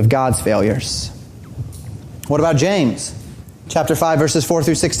not because of God's failures. What about James? Chapter 5, verses 4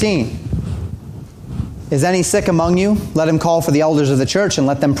 through 16. Is any sick among you? Let him call for the elders of the church, and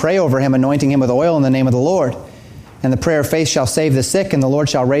let them pray over him, anointing him with oil in the name of the Lord. And the prayer of faith shall save the sick, and the Lord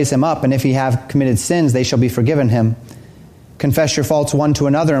shall raise him up. And if he have committed sins, they shall be forgiven him. Confess your faults one to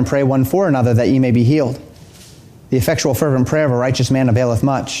another, and pray one for another, that ye may be healed. The effectual fervent prayer of a righteous man availeth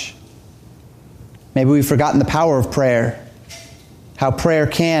much. Maybe we've forgotten the power of prayer. How prayer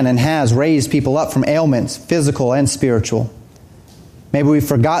can and has raised people up from ailments, physical and spiritual. Maybe we've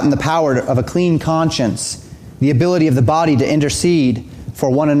forgotten the power of a clean conscience, the ability of the body to intercede for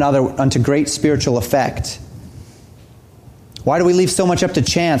one another unto great spiritual effect. Why do we leave so much up to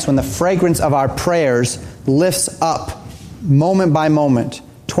chance when the fragrance of our prayers lifts up moment by moment,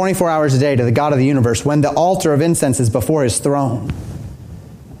 24 hours a day to the God of the universe, when the altar of incense is before His throne?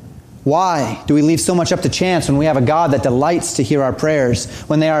 Why do we leave so much up to chance when we have a God that delights to hear our prayers,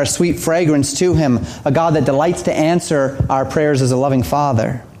 when they are a sweet fragrance to Him, a God that delights to answer our prayers as a loving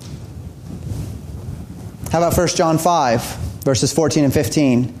Father? How about 1 John 5, verses 14 and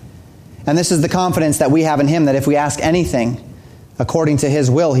 15? And this is the confidence that we have in Him, that if we ask anything according to His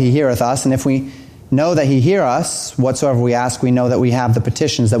will, He heareth us. And if we know that He hear us, whatsoever we ask, we know that we have the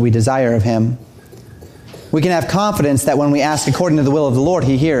petitions that we desire of Him. We can have confidence that when we ask according to the will of the Lord,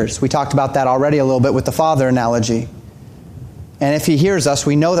 He hears. We talked about that already a little bit with the father analogy. And if He hears us,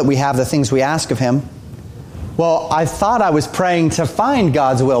 we know that we have the things we ask of Him. Well, I thought I was praying to find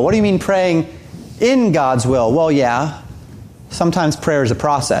God's will. What do you mean praying in God's will? Well, yeah. Sometimes prayer is a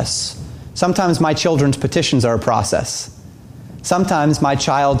process. Sometimes my children's petitions are a process. Sometimes my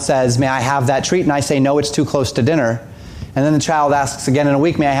child says, may I have that treat? And I say, no, it's too close to dinner. And then the child asks again in a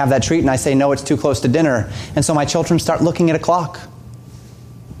week, may I have that treat? And I say, no, it's too close to dinner. And so my children start looking at a clock.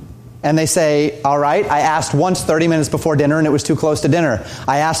 And they say, all right, I asked once 30 minutes before dinner and it was too close to dinner.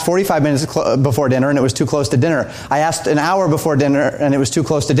 I asked 45 minutes before dinner and it was too close to dinner. I asked an hour before dinner and it was too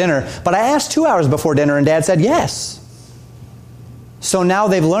close to dinner. But I asked 2 hours before dinner and Dad said yes. So now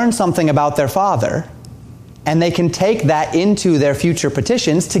they've learned something about their Father, and they can take that into their future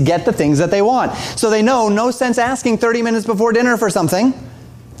petitions to get the things that they want. So they know no sense asking 30 minutes before dinner for something,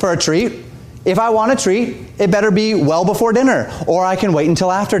 for a treat. If I want a treat, it better be well before dinner, or I can wait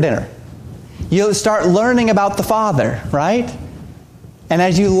until after dinner. You'll start learning about the Father, right? And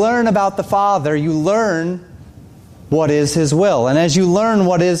as you learn about the Father, you learn what is His will. And as you learn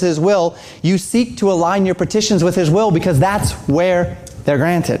what is His will, you seek to align your petitions with His will, because that's where they're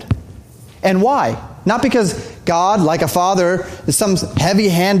granted. And why? Not because God, like a father, is some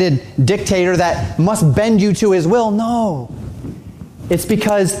heavy-handed dictator that must bend you to His will. No. It's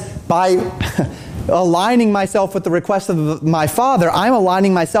because by aligning myself with the request of my Father, I'm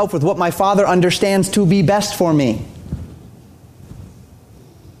aligning myself with what my Father understands to be best for me.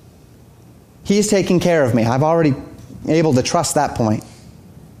 He's taking care of me. I've already able to trust that point.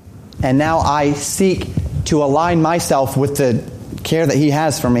 And now I seek to align myself with the care that He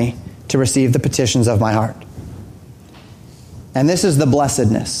has for me to receive the petitions of my heart. And this is the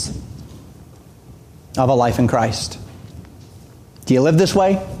blessedness of a life in Christ. Do you live this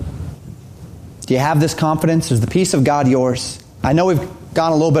way? Do you have this confidence? Is the peace of God yours? I know we've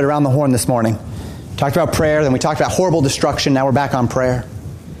gone a little bit around the horn this morning. Talked about prayer, then we talked about horrible destruction, now we're back on prayer.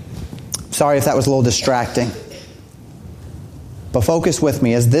 Sorry if that was a little distracting. But focus with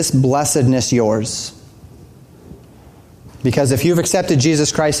me. Is this blessedness yours? Because if you've accepted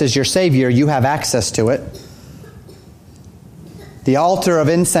Jesus Christ as your Savior, you have access to it. The altar of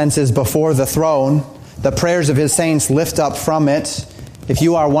incense is before the throne. The prayers of His saints lift up from it. If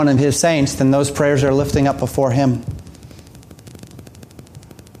you are one of His saints, then those prayers are lifting up before Him.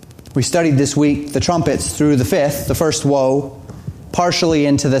 We studied this week the trumpets through the fifth, the first woe, partially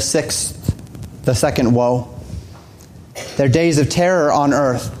into the sixth, the second woe. They're days of terror on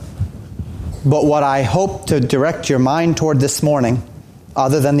earth. But what I hope to direct your mind toward this morning,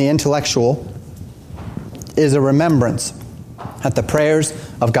 other than the intellectual, is a remembrance that the prayers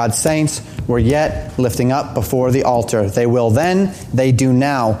of God's saints were yet lifting up before the altar. They will then, they do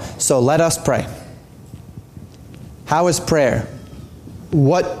now. So let us pray. How is prayer?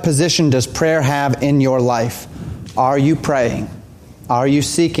 What position does prayer have in your life? Are you praying? Are you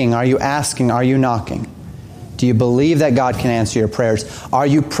seeking? Are you asking? Are you knocking? Do you believe that God can answer your prayers? Are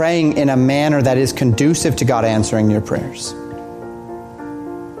you praying in a manner that is conducive to God answering your prayers?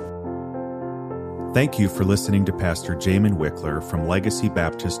 Thank you for listening to Pastor Jamin Wickler from Legacy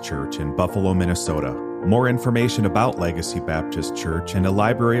Baptist Church in Buffalo, Minnesota. More information about Legacy Baptist Church and a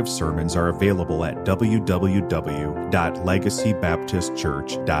library of sermons are available at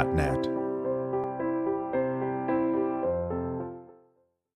www.legacybaptistchurch.net.